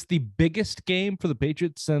 Is this the biggest game for the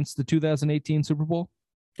Patriots since the 2018 Super Bowl?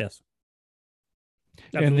 Yes.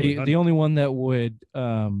 Absolutely. And the only one that would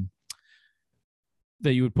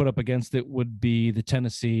that you would put up against it would be the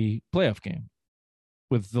Tennessee playoff game,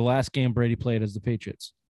 with the last game Brady played as the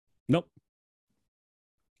Patriots. Nope.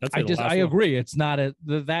 I agree. It's not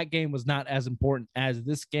that game was not as important as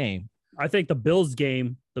this game. I think the Bills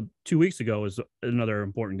game 2 weeks ago is another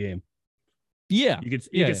important game. Yeah. You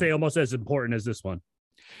could say almost as important as this one.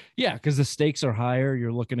 Yeah, because the stakes are higher.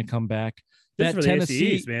 You're looking to come back. That for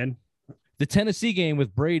Tennessee, the AFC, man. The Tennessee game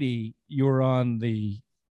with Brady, you were on the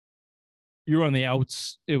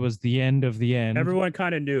outs. It was the end of the end. Everyone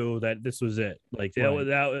kind of knew that this was it. Like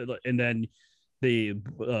that, and then the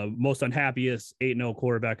most unhappiest 8-0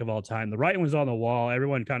 quarterback of all time. The writing was on the wall.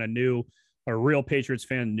 Everyone kind of knew. A real Patriots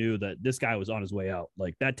fan knew that this guy was on his way out.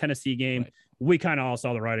 Like that Tennessee game, we kind of all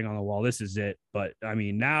saw the writing on the wall. This is it. But I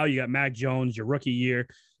mean, now you got Mac Jones, your rookie year.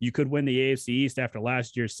 You could win the AFC East after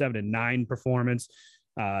last year's 7-9 performance.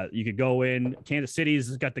 You could go in. Kansas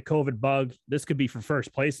City's got the COVID bug. This could be for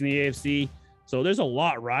first place in the AFC. So there's a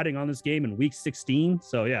lot riding on this game in week 16.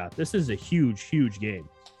 So yeah, this is a huge, huge game.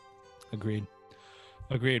 Agreed.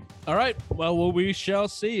 All right. Well, we shall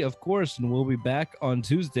see, of course, and we'll be back on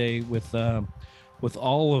Tuesday with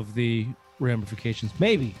all of the ramifications.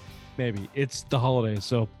 Maybe it's the holidays,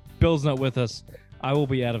 so Bill's not with us. I will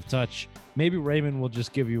be out of touch. Maybe Raymond will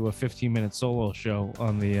just give you a 15-minute solo show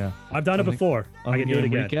on the. I've done it before. I can do it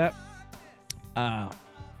again. Recap.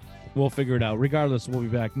 We'll figure it out. Regardless, we'll be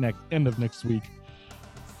back end of next week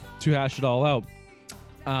to hash it all out.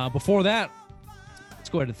 Before that, let's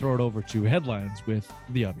go ahead and throw it over to headlines with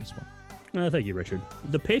the obvious one. Thank you, Richard.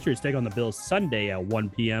 The Patriots take on the Bills Sunday at 1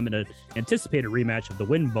 p.m. in an anticipated rematch of the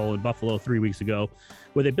Win Bowl in Buffalo 3 weeks ago.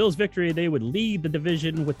 With a Bills victory, they would lead the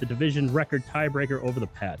division with the division record tiebreaker over the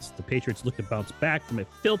Pats. The Patriots look to bounce back from a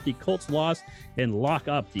filthy Colts loss and lock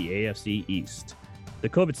up the AFC East. The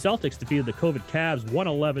COVID Celtics defeated the COVID Cavs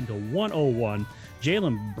 111-101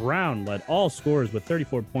 Jaylen Brown led all scorers with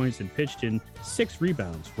 34 points and pitched in 6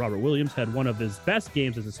 rebounds. Robert Williams had one of his best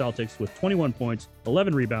games as the Celtics with 21 points,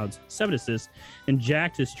 11 rebounds, 7 assists, and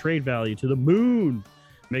jacked his trade value to the moon.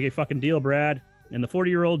 Make a fucking deal, Brad. And the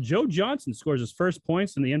 40-year-old Joe Johnson scores his first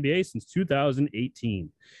points in the NBA since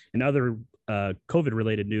 2018. In other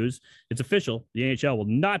COVID-related news, it's official. The NHL will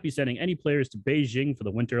not be sending any players to Beijing for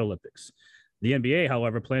the Winter Olympics. The NBA,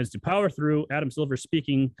 however, plans to power through. Adam Silver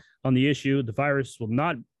speaking on the issue. The virus will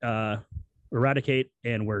not eradicate,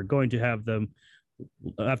 and we're going to have them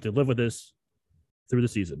have to live with this through the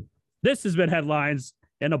season. This has been Headlines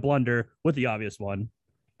and a Blunder with the obvious one.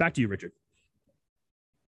 Back to you, Richard.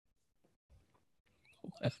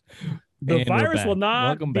 The virus will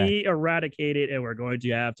not be eradicated, and we're going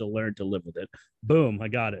to have to learn to live with it. Boom, I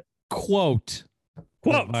got it. Quote.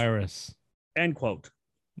 Virus. End quote.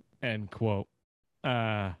 End quote.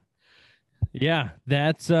 Yeah,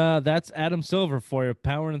 that's Adam Silver for you,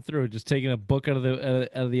 powering through, just taking a book out of the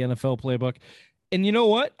NFL playbook. And you know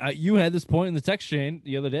what? You had this point in the text chain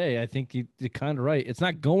the other day. I think you're kind of right. It's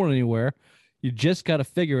not going anywhere. You just got to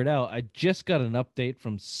figure it out. I just got an update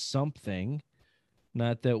from something.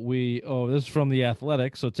 Not that this is from The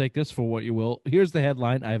Athletic, so take this for what you will. Here's the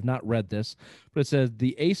headline. I have not read this, but it says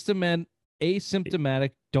the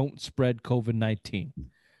asymptomatic don't spread COVID-19,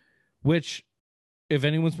 which, if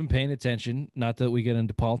anyone's been paying attention, not that we get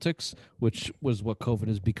into politics, which was what COVID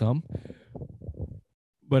has become,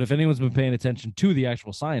 but if anyone's been paying attention to the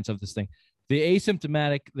actual science of this thing, the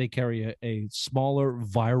asymptomatic, they carry a smaller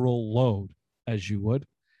viral load, as you would,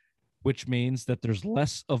 which means that there's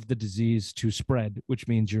less of the disease to spread, which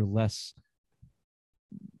means you're less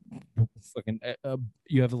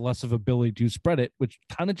you have less of ability to spread it, which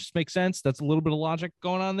kind of just makes sense. That's a little bit of logic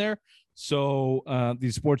going on there. So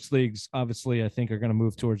these sports leagues, obviously, I think are going to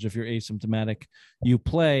move towards, if you're asymptomatic, you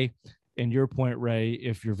play. And your point, Ray,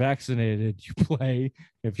 if you're vaccinated, you play.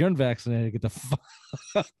 If you're unvaccinated, get the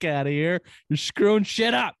fuck out of here. You're screwing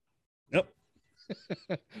shit up. Yep.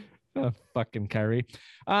 Fucking Kyrie.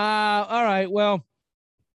 All right. Well,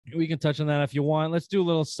 we can touch on that if you want. Let's do a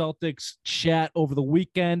little Celtics chat over the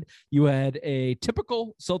weekend. You had a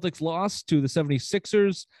typical Celtics loss to the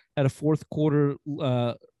 76ers at a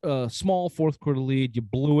small fourth quarter lead. You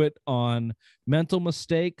blew it on mental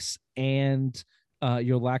mistakes and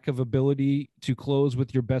your lack of ability to close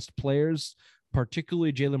with your best players,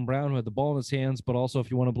 particularly Jaylen Brown, who had the ball in his hands, but also, if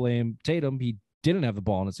you want to blame Tatum, he didn't have the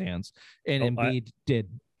ball in his hands, and Embiid did.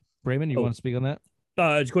 Raymond, you want to speak on that?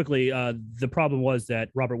 Just quickly, the problem was that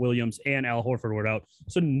Robert Williams and Al Horford were out,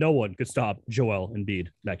 so no one could stop Joel Embiid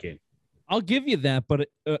that game. I'll give you that, but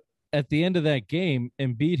at the end of that game,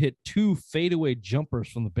 Embiid hit 2 fadeaway jumpers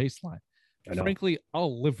from the baseline. Frankly,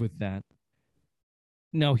 I'll live with that.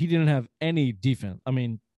 No, he didn't have any defense. I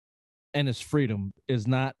mean, and his freedom is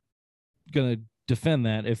not going to defend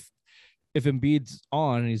that. If Embiid's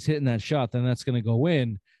on and he's hitting that shot, then that's going to go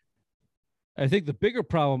in. I think the bigger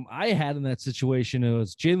problem I had in that situation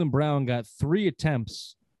was Jaylen Brown got 3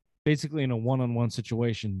 attempts basically in a one-on-one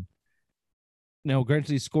situation. Now,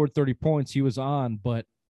 granted, he scored 30 points. He was on, but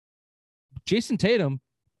Jason Tatum,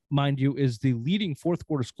 mind you, is the leading fourth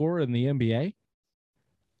quarter scorer in the NBA.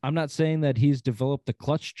 I'm not saying that he's developed the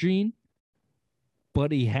clutch gene,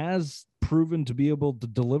 but he has proven to be able to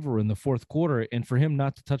deliver in the fourth quarter, and for him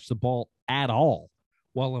not to touch the ball at all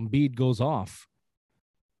while Embiid goes off,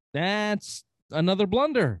 that's another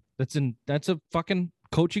blunder. That's a fucking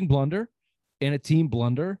coaching blunder and a team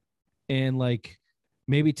blunder. And like,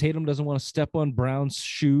 maybe Tatum doesn't want to step on Brown's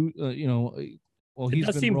shoe. Well, it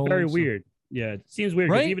does seem very weird. Yeah, it seems weird.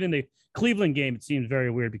 Right? Even in the Cleveland game, it seems very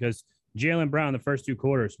weird because Jaylen Brown, the first 2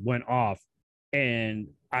 quarters, went off. And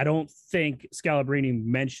I don't think Scalabrine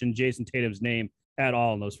mentioned Jason Tatum's name at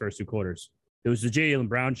all in those first 2 quarters. It was the Jaylen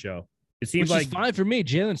Brown show. It seems like fine for me.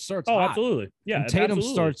 Jaylen starts hot. Absolutely. Yeah. And Tatum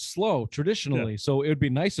starts slow traditionally. Yeah. So it would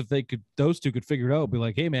be nice if those two could figure it out. Be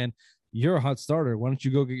like, hey man, you're a hot starter. Why don't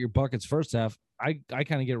you go get your buckets first half? I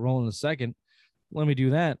kind of get rolling in the second. Let me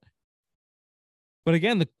do that. But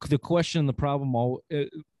again, the question, the problem,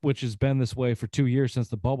 which has been this way for 2 years since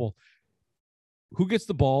the bubble, who gets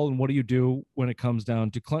the ball and what do you do when it comes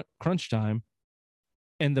down to crunch time?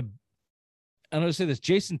 And I'm going to say this,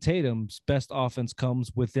 Jason Tatum's best offense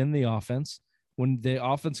comes within the offense. When the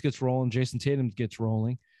offense gets rolling, Jason Tatum gets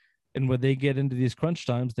rolling. And when they get into these crunch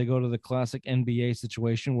times, they go to the classic NBA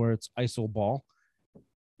situation where it's iso ball.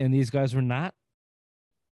 And these guys are not,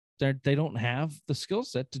 they don't have the skill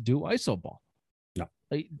set to do iso ball. No.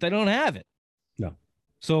 They don't have it. No.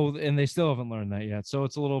 So, and they still haven't learned that yet. So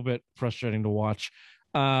it's a little bit frustrating to watch.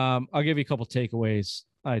 I'll give you a couple takeaways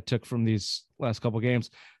I took from these last couple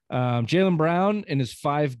games. Jaylen Brown in his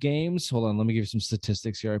 5 games. Hold on, let me give you some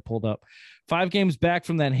statistics here. I pulled up 5 games back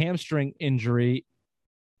from that hamstring injury.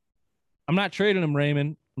 I'm not trading him,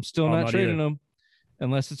 Raymond. I'm still not trading him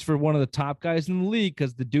unless it's for one of the top guys in the league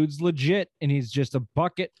because the dude's legit and he's just a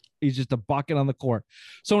bucket. He's just a bucket on the court.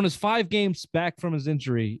 So in his 5 games back from his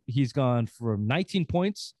injury, he's gone from 19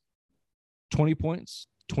 points, 20 points,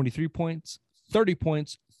 23 points, 30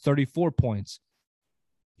 points, 34 points.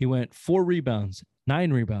 He went 4 rebounds,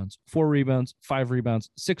 9 rebounds, 4 rebounds, 5 rebounds,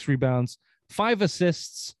 6 rebounds, 5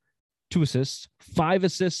 assists, 2 assists, 5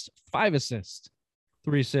 assists, 5 assists,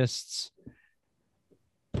 3 assists.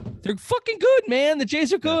 They're fucking good, man. The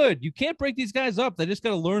Jays are good. You can't break these guys up. They just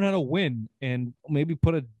got to learn how to win and maybe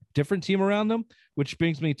put a different team around them, which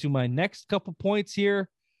brings me to my next couple points here.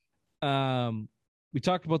 We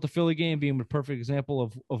talked about the Philly game being a perfect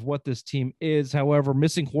example of what this team is. However,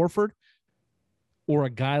 missing Horford or a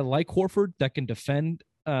guy like Horford that can defend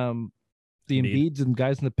the Embiids and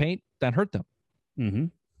guys in the paint, that hurt them. Mm-hmm.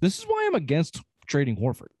 This is why I'm against trading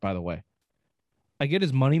Horford, by the way. I get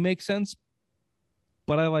his money makes sense,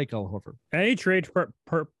 but I like Al Horford. Any trade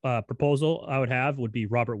proposal I would have would be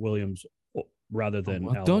Robert Williams rather than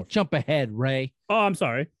Al don't Horford. Jump ahead, Ray. Oh, I'm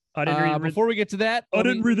sorry. I didn't read before we get to that, I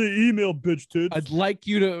didn't read the email, bitch, dude. I'd like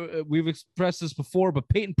you to, we've expressed this before, but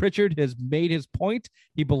Peyton Pritchard has made his point.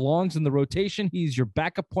 He belongs in the rotation. He's your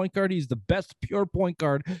backup point guard. He's the best pure point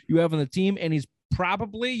guard you have on the team, and he's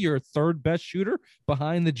probably your 3rd best shooter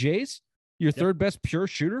behind the Jays. Your 3rd best pure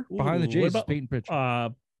shooter behind the Jays is Peyton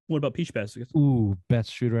Pritchard. What about Peach Baskets? Ooh,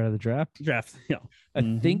 best shooter out of the draft. Yeah. I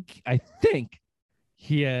think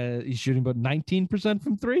he's shooting about 19%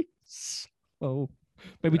 from 3. So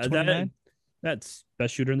maybe 29. That's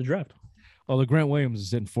best shooter in the draft. Although Grant Williams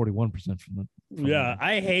is hitting 41% from yeah,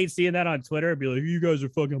 I hate seeing that on Twitter. Be like, you guys are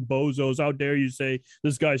fucking bozos. How dare you say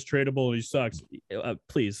this guy's tradable and he sucks?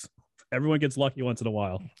 Please, everyone gets lucky once in a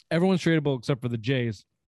while. Everyone's tradable except for the Jays.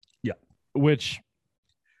 Yeah, which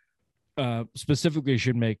specifically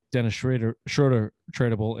should make Dennis Schroeder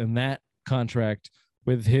tradable in that contract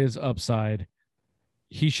with his upside.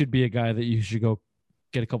 He should be a guy that you should go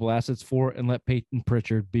get a couple assets for and let Peyton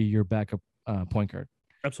Pritchard be your backup point guard.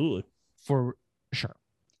 Absolutely. For sure.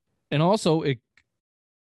 And also,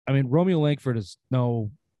 Romeo Langford is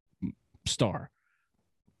no star,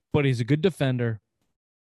 but he's a good defender,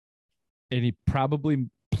 and he probably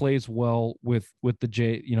plays well with the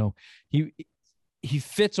J. You know, he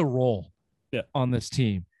fits a role on this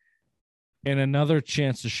team, and another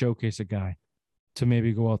chance to showcase a guy to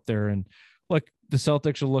maybe go out there and like the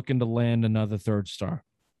Celtics are looking to land another 3rd star.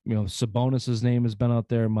 You know, Sabonis's name has been out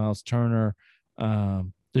there, Miles Turner,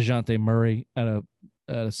 DeJounte Murray out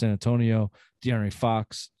of San Antonio, De'Aaron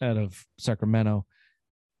Fox out of Sacramento.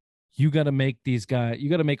 You got to make these guys, you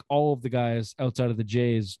got to make all of the guys outside of the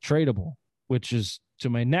Jays tradable, which is to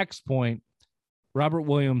my next point. Robert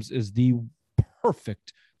Williams is the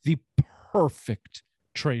perfect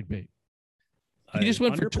trade bait. He just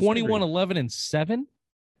went for 21, 11, and 7.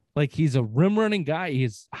 Like, he's a rim running guy. He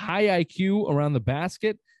has high IQ around the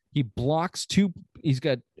basket. He blocks 2. He's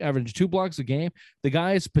got average 2 blocks a game. The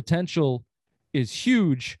guy's potential is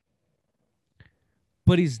huge,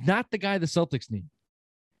 but he's not the guy the Celtics need.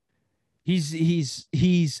 He's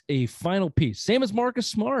a final piece. Same as Marcus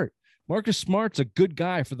Smart. Marcus Smart's a good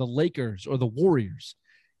guy for the Lakers or the Warriors.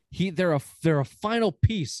 They're a final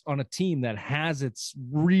piece on a team that has its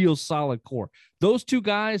real solid core. Those 2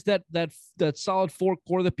 guys, that solid 4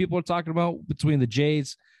 core that people are talking about between the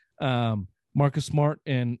Jays, Marcus Smart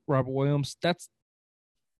and Robert Williams, that's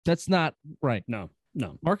not right. No.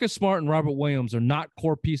 Marcus Smart and Robert Williams are not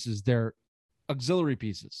core pieces. They're auxiliary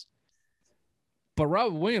pieces. But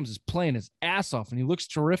Robert Williams is playing his ass off, and he looks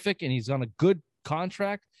terrific, and he's on a good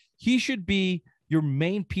contract. He should be your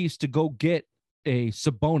main piece to go get a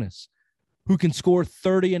Sabonis who can score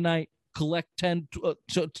 30 a night, collect 10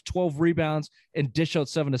 to 12 rebounds, and dish out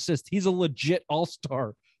 7 assists. He's a legit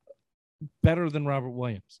all-star, better than Robert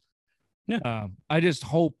Williams. Yeah. I just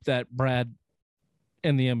hope that Brad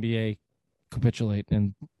and the NBA capitulate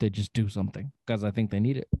and they just do something, because I think they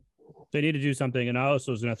need it. They need to do something. And I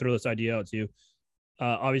also was going to throw this idea out to you.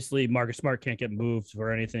 Obviously, Marcus Smart can't get moved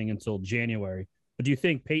for anything until January. But do you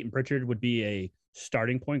think Peyton Pritchard would be a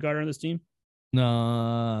starting point guard on this team?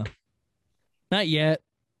 No, not yet.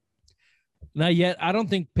 I don't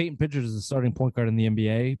think Peyton Pritchard is a starting point guard in the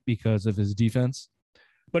NBA because of his defense.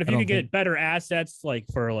 But if you could get better assets, like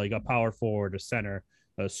for like a power forward, a center,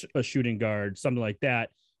 a shooting guard, something like that,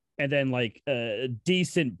 and then like a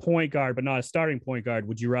decent point guard, but not a starting point guard,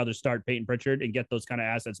 would you rather start Peyton Pritchard and get those kind of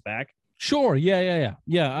assets back? Sure. Yeah.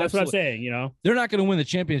 That's what I'm saying. You know, they're not going to win the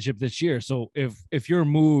championship this year. So if your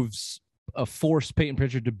moves force Peyton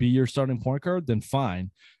Pritchard to be your starting point guard, then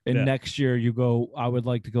fine. And next year you go, I would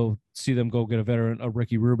like to go see them go get a veteran, a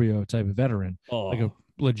Ricky Rubio type of veteran, like a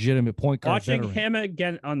legitimate point guard. Watching veteran. him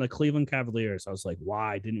again on the Cleveland Cavaliers, I was like,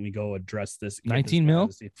 why didn't we go address this? 19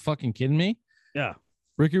 mil? Fucking kidding me? Yeah.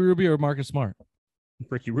 Ricky Rubio or Marcus Smart?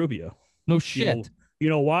 Ricky Rubio. No shit. You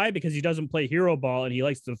know why? Because he doesn't play hero ball and he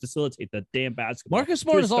likes to facilitate the damn basketball. Marcus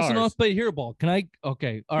Smart has also not played hero ball. Can I?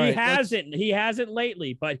 Okay. All right. He hasn't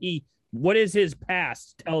lately, but what is his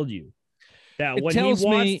past tell you? That when he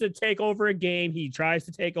wants to take over a game, he tries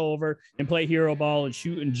to take over and play hero ball and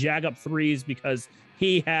shoot and jag up threes because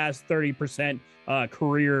he has 30%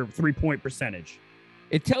 career 3-point percentage.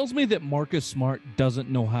 It tells me that Marcus Smart doesn't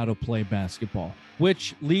know how to play basketball,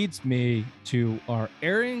 which leads me to our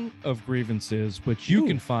airing of grievances, which you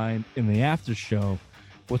can find in the after show,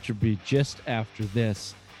 which will be just after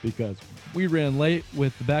this, because we ran late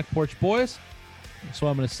with the Back Porch Boys. So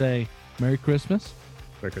I'm going to say Merry Christmas.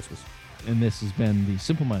 Merry Christmas. And this has been the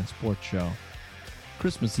Simple Mind Sports Show,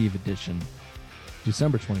 Christmas Eve edition,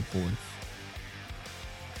 December 24th.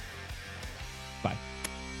 Bye.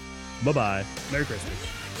 Bye-bye. Merry Christmas.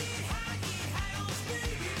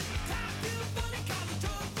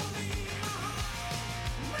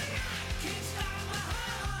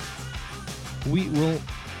 We will...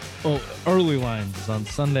 early lines on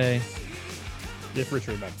Sunday. If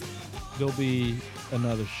Richard back. There'll be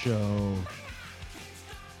another show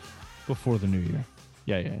before the new year.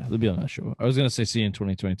 Yeah. There'll be another show. I was going to say see you in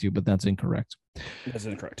 2022, but that's incorrect. That's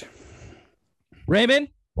incorrect. Raymond,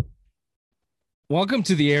 welcome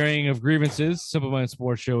to the airing of grievances, Simple Mind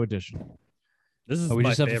Sports Show edition. This is we my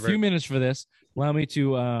just have favorite. a few minutes for this. Allow me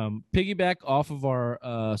to piggyback off of our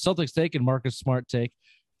Celtics take and Marcus Smart take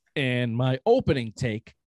and my opening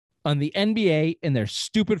take on the NBA and their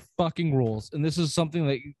stupid fucking rules. And this is something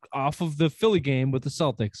that off of the Philly game with the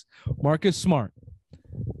Celtics, Marcus Smart.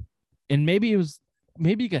 And maybe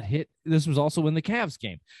he got hit. This was also in the Cavs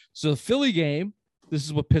game. So the Philly game, this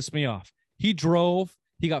is what pissed me off. He drove,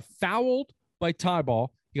 he got fouled by Tyball,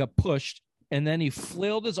 he got pushed, and then he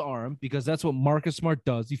flailed his arm because that's what Marcus Smart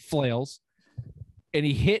does. He flails, and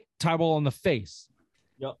he hit Tyball on the face.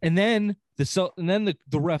 Yep. And then the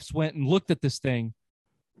refs went and looked at this thing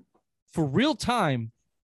for real time,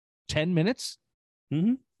 10 minutes,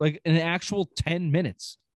 like an actual 10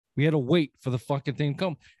 minutes. We had to wait for the fucking thing to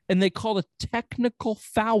come. And they called a technical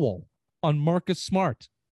foul on Marcus Smart.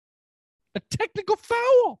 A technical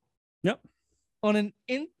foul. Yep. On an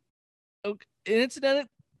incident,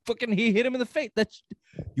 fucking he hit him in the face. That's,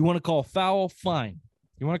 you want to call foul, fine.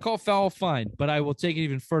 You want to call foul, fine. But I will take it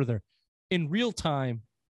even further. In real time,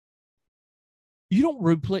 you don't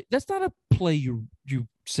replay. That's not a play you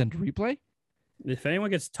send to replay. If anyone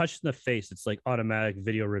gets touched in the face, it's like automatic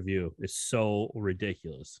video review. It's so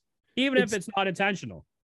ridiculous. Even if it's not intentional.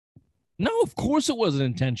 No, of course it wasn't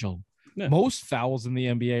intentional. Yeah. Most fouls in the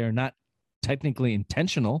NBA are not technically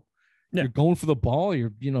intentional. Yeah. You're going for the ball.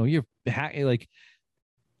 You're like,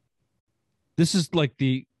 this is like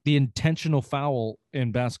the intentional foul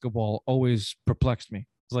in basketball always perplexed me.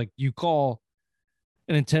 It's like you call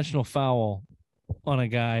an intentional foul on a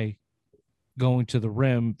guy going to the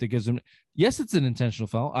rim that gives him. Yes, it's an intentional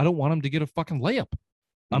foul. I don't want him to get a fucking layup.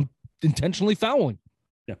 I'm intentionally fouling.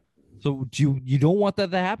 Yeah. So you don't want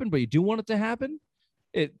that to happen, but you do want it to happen.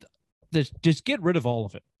 Just get rid of all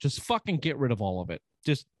of it. Just fucking get rid of all of it.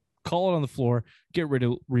 Just call it on the floor. Get rid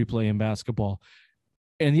of replay in basketball.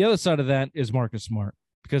 And the other side of that is Marcus Smart,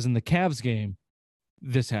 because in the Cavs game,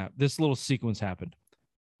 this little sequence happened.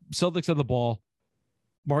 Celtics had the ball.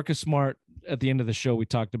 Marcus Smart, at the end of the show, we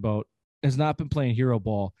talked about, has not been playing hero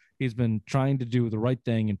ball. He's been trying to do the right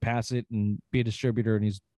thing and pass it and be a distributor, and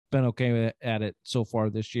he's been okay at it so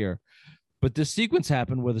far this year. But this sequence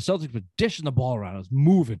happened where the Celtics were dishing the ball around. It was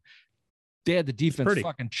moving. They had the defense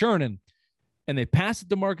fucking churning, and they passed it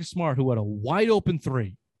to Marcus Smart, who had a wide open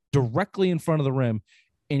three directly in front of the rim,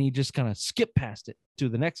 and he just kind of skipped past it to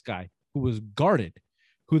the next guy who was guarded,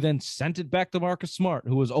 who then sent it back to Marcus Smart,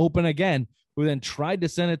 who was open again, who then tried to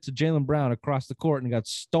send it to Jaylen Brown across the court and got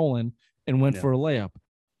stolen and went for a layup.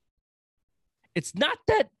 It's not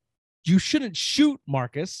that you shouldn't shoot,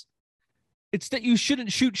 Marcus. It's that you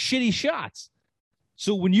shouldn't shoot shitty shots.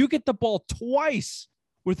 So when you get the ball twice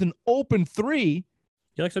with an open three,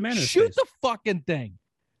 he likes a man shoot the fucking thing.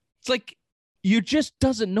 It's like you just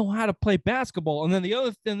doesn't know how to play basketball. And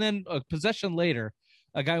then a possession later,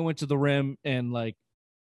 a guy went to the rim and like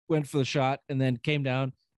went for the shot and then came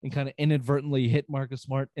down and kind of inadvertently hit Marcus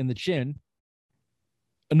Smart in the chin.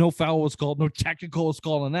 no foul was called, no technical was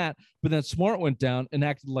called on that. But then Smart went down and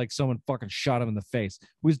acted like someone fucking shot him in the face. He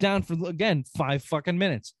was down for, again, 5 fucking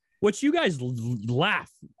minutes. Which you guys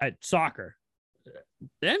laugh at soccer.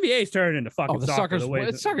 The NBA is turning into fucking soccer.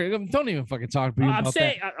 It's soccer. Don't even fucking talk about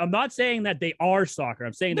that. I'm not saying that they are soccer.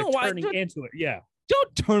 I'm saying they're turning into it. Yeah.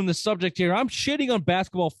 Don't turn the subject here. I'm shitting on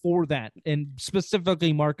basketball for that, and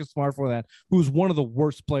specifically Marcus Smart for that, who's one of the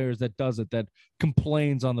worst players that does it, that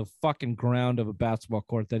complains on the fucking ground of a basketball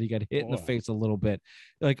court that he got hit in the face a little bit.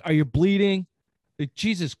 Like, are you bleeding? Like,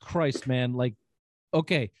 Jesus Christ, man. Like,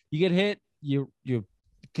 okay, you get hit, you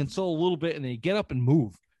console a little bit, and then you get up and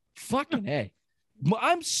move. Fucking A.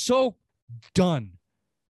 I'm so done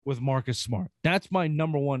with Marcus Smart. That's my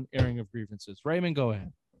number one airing of grievances. Raymond, go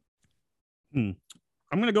ahead.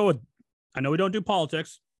 I'm going to go with, I know we don't do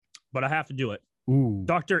politics, but I have to do it. Ooh.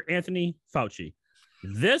 Dr. Anthony Fauci.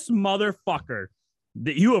 This motherfucker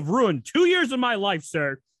that you have ruined 2 years of my life,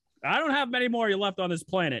 sir. I don't have many more left on this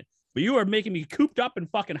planet, but you are making me cooped up in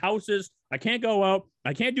fucking houses. I can't go out.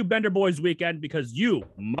 I can't do Bender Boys weekend because you,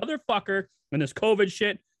 motherfucker, and this COVID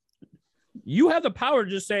shit, you have the power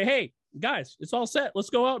to just say, hey, guys, it's all set. Let's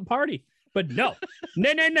go out and party. But no,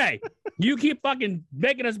 nay. You keep fucking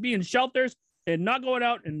making us be in shelters and not going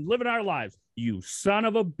out and living our lives. You son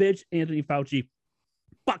of a bitch, Anthony Fauci.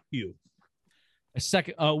 Fuck you. I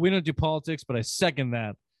second. We don't do politics, but I second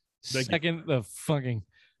that. Second the fucking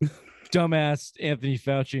dumbass Anthony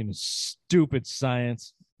Fauci and his stupid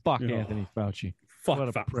science. Fuck Anthony Fauci. Fuck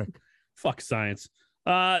what a prick. Fuck science.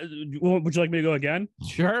 Would you like me to go again?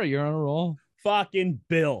 Sure, you're on a roll. Fucking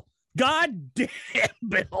Bill. God damn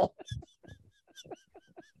Bill.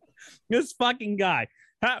 This fucking guy.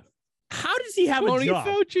 How does he have a job?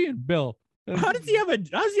 Fauci and Bill. How does he have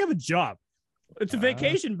a job? It's a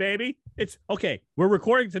vacation, baby. It's okay. We're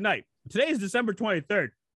recording tonight. Today is December 23rd.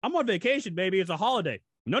 I'm on vacation, baby. It's a holiday.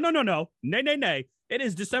 No. Nay. It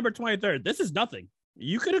is December 23rd. This is nothing.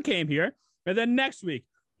 You could have came here. And then next week,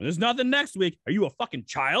 there's nothing next week. Are you a fucking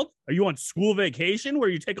child? Are you on school vacation where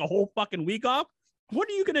you take a whole fucking week off? What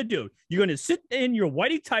are you going to do? You're going to sit in your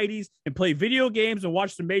whitey tighties and play video games and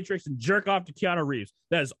watch The Matrix and jerk off to Keanu Reeves.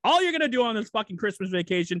 That is all you're going to do on this fucking Christmas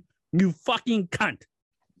vacation, you fucking cunt.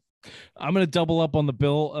 I'm going to double up on the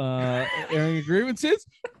Bill airing of grievances.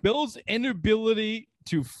 Bill's inability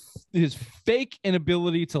to, his fake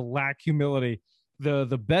inability to lack humility.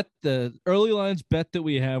 The early lines bet that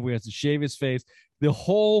we have to shave his face. The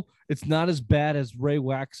whole, it's not as bad as Ray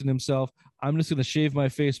waxing himself. I'm just going to shave my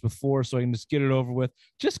face before so I can just get it over with.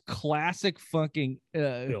 Just classic fucking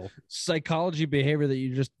psychology behavior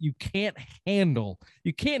that you can't handle.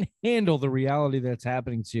 You can't handle the reality that's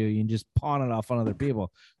happening to you. You can just pawn it off on other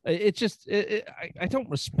people. I don't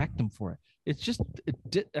respect them for it. It's just,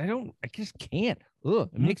 I just can't. Ugh,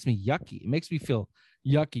 it makes me yucky. It makes me feel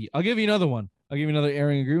yucky. I'll give you another one. I'll give you another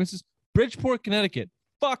airing of grievances. Bridgeport, Connecticut.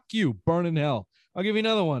 Fuck you. Burn in hell. I'll give you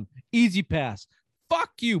another one. Easy Pass.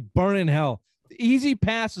 Fuck you. Burn in hell. Easy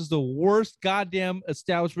Pass is the worst goddamn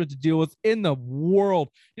establishment to deal with in the world.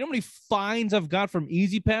 You know how many fines I've got from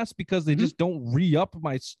Easy Pass because they just don't re-up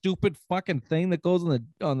my stupid fucking thing that goes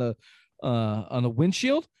on the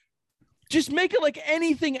windshield? Just make it like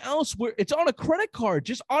anything else where it's on a credit card.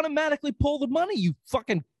 Just automatically pull the money, you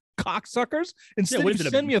fucking cocksuckers. Instead you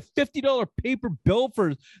send me a $50 paper bill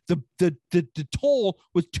for the toll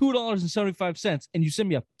was $2.75 and you send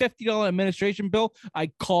me a $50 administration bill.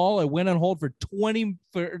 I went on hold for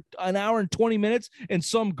an hour and 20 minutes and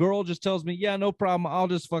some girl just tells me, yeah, no problem, I'll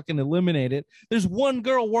just fucking eliminate it. There's one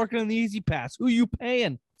girl working on the Easy Pass. Who you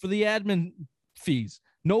paying for the admin fees?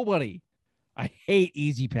 Nobody. I hate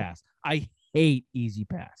Easy Pass. I hate Easy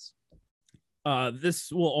Pass.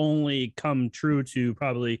 This will only come true to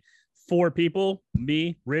probably 4 people,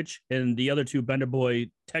 me, Rich, and the other 2 Bender Boy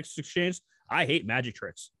text exchange. I hate magic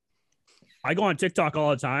tricks. I go on TikTok all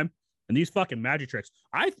the time, and these fucking magic tricks.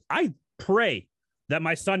 I pray that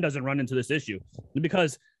my son doesn't run into this issue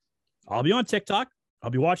because I'll be on TikTok. I'll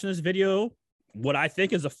be watching this video, what I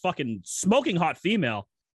think is a fucking smoking hot female.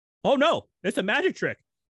 Oh, no, it's a magic trick.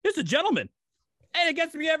 It's a gentleman. And it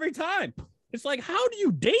gets me every time. It's like, how do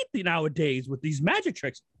you date nowadays with these magic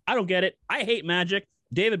tricks? I don't get it. I hate magic.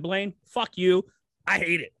 David Blaine, fuck you. I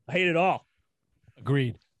hate it. I hate it all.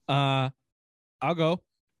 Agreed. I'll go.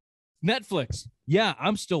 Netflix. Yeah,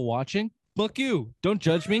 I'm still watching. Fuck you. Don't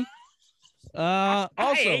judge me. Also,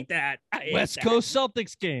 I hate that. West Coast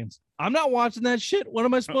Celtics games. I'm not watching that shit. What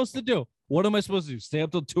am I supposed to do? What am I supposed to do? Stay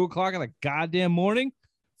up till 2 o'clock in the goddamn morning?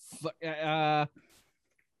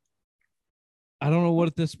 I don't know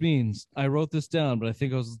what this means. I wrote this down, but I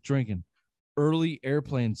think I was drinking. Early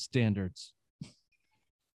airplane standards.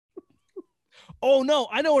 Oh no,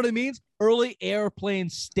 I know what it means. Early airplane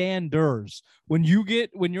standers. When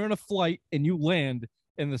you're in a flight and you land,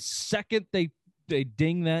 and the second they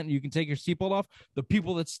ding that and you can take your seatbelt off, the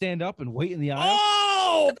people that stand up and wait in the aisle.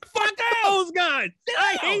 Oh, fuck those guys.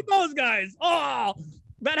 I hate those guys. Oh,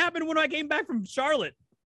 that happened when I came back from Charlotte.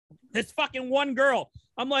 This fucking one girl.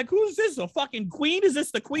 I'm like, who's this? A fucking queen? Is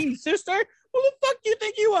this the queen's sister? Who the fuck do you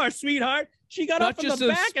think you are, sweetheart? She got up from the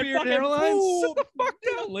back and fucking Airlines. Sit the fuck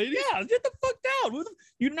down, lady. Yeah, get the fuck down.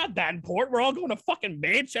 You're not that important. We're all going to fucking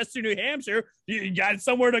Manchester, New Hampshire. You got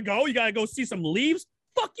somewhere to go? You got to go see some leaves?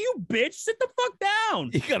 Fuck you, bitch. Sit the fuck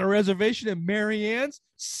down. You got a reservation at Marianne's?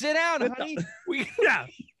 Sit down, honey.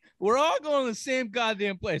 We're all going to the same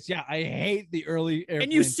goddamn place. Yeah, I hate the early airplane.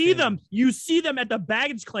 And you see them at the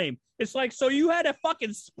baggage claim. It's like, so you had to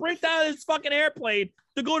fucking sprint out of this fucking airplane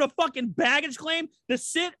to go to fucking baggage claim to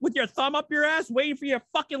sit with your thumb up your ass waiting for your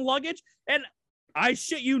fucking luggage. And I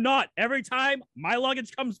shit you not, every time my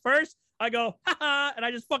luggage comes first, I go, ha, and I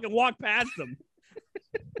just fucking walk past them.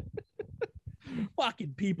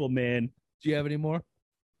 Fucking people, man. Do you have any more?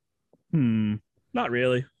 Not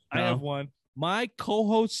really. I have one. My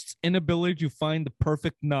co-host's inability to find the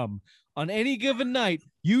perfect numb. On any given night,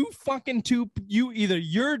 you either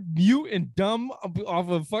you're mute and dumb off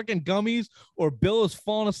of fucking gummies, or Bill is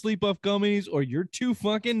falling asleep off gummies, or you're too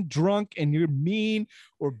fucking drunk and you're mean,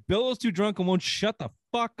 or Bill is too drunk and won't shut the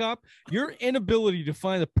fuck up. Your inability to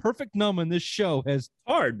find the perfect numb in this show has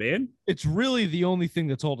hard, man. It's really the only thing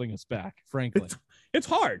that's holding us back, frankly. It's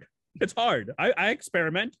hard. It's hard. I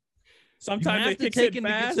experiment. Sometimes you have to take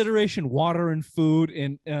into consideration water and food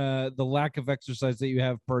and the lack of exercise that you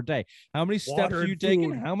have per day. How many steps are you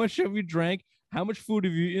taking? How much have you drank? How much food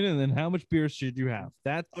have you eaten? And then how much beer should you have?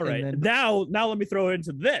 That's all right. Now let me throw it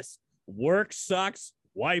into this. Work sucks.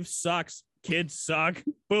 Wife sucks. Kids suck.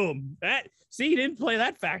 Boom. You didn't play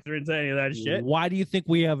that factor into any of that shit. Why do you think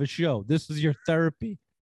we have a show? This is your therapy.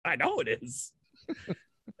 I know it is.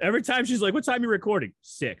 Every time she's like, what time are you recording?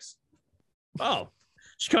 6. Oh.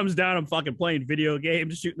 She comes down, I'm fucking playing video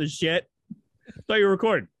games, shooting the shit. Thought you were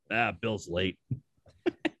recording. Bill's late.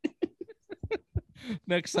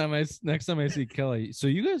 Next time I see Kelly. So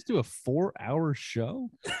you guys do a 4-hour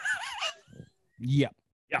show? Yeah.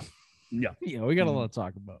 We got a lot to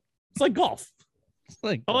talk about. It's like golf.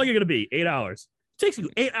 How long are you gonna be? 8 hours. It takes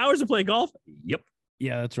you 8 hours to play golf? Yep.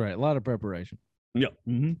 Yeah, that's right. A lot of preparation. Yep.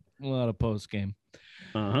 A lot of post game.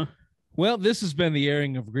 Uh-huh. Well, this has been the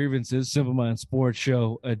Airing of Grievances, Simple Mind Sports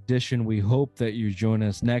Show edition. We hope that you join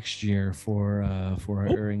us next year for our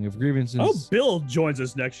Airing of Grievances. Oh, Bill joins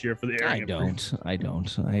us next year for the Airing of Grievances. I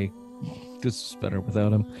don't. This is better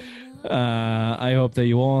without him. I hope that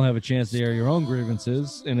you all have a chance to air your own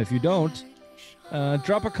grievances. And if you don't,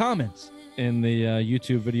 drop a comment in the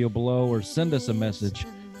YouTube video below or send us a message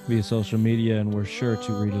via social media, and we're sure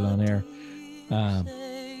to read it on air. I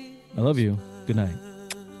love you. Good night.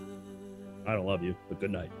 I don't love you, but good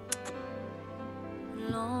night.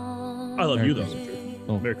 I love you, though.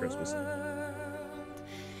 Oh. Merry Christmas.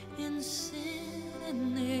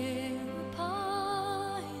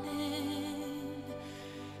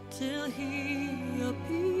 Till he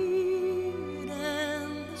appeared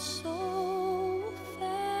and the soul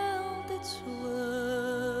felt its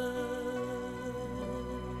worth.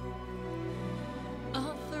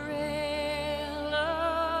 A thrill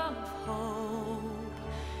of hope.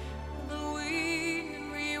 The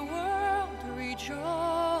weary world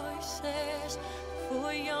rejoices,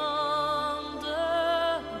 for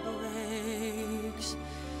yonder breaks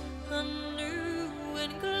a new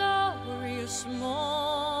and glorious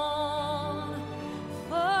morn.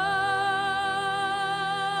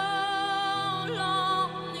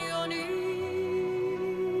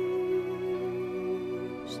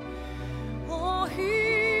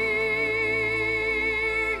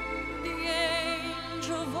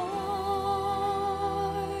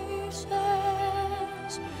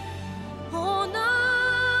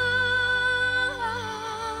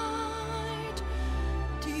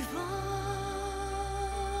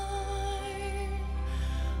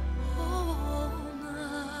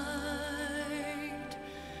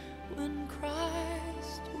 When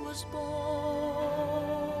Christ was born.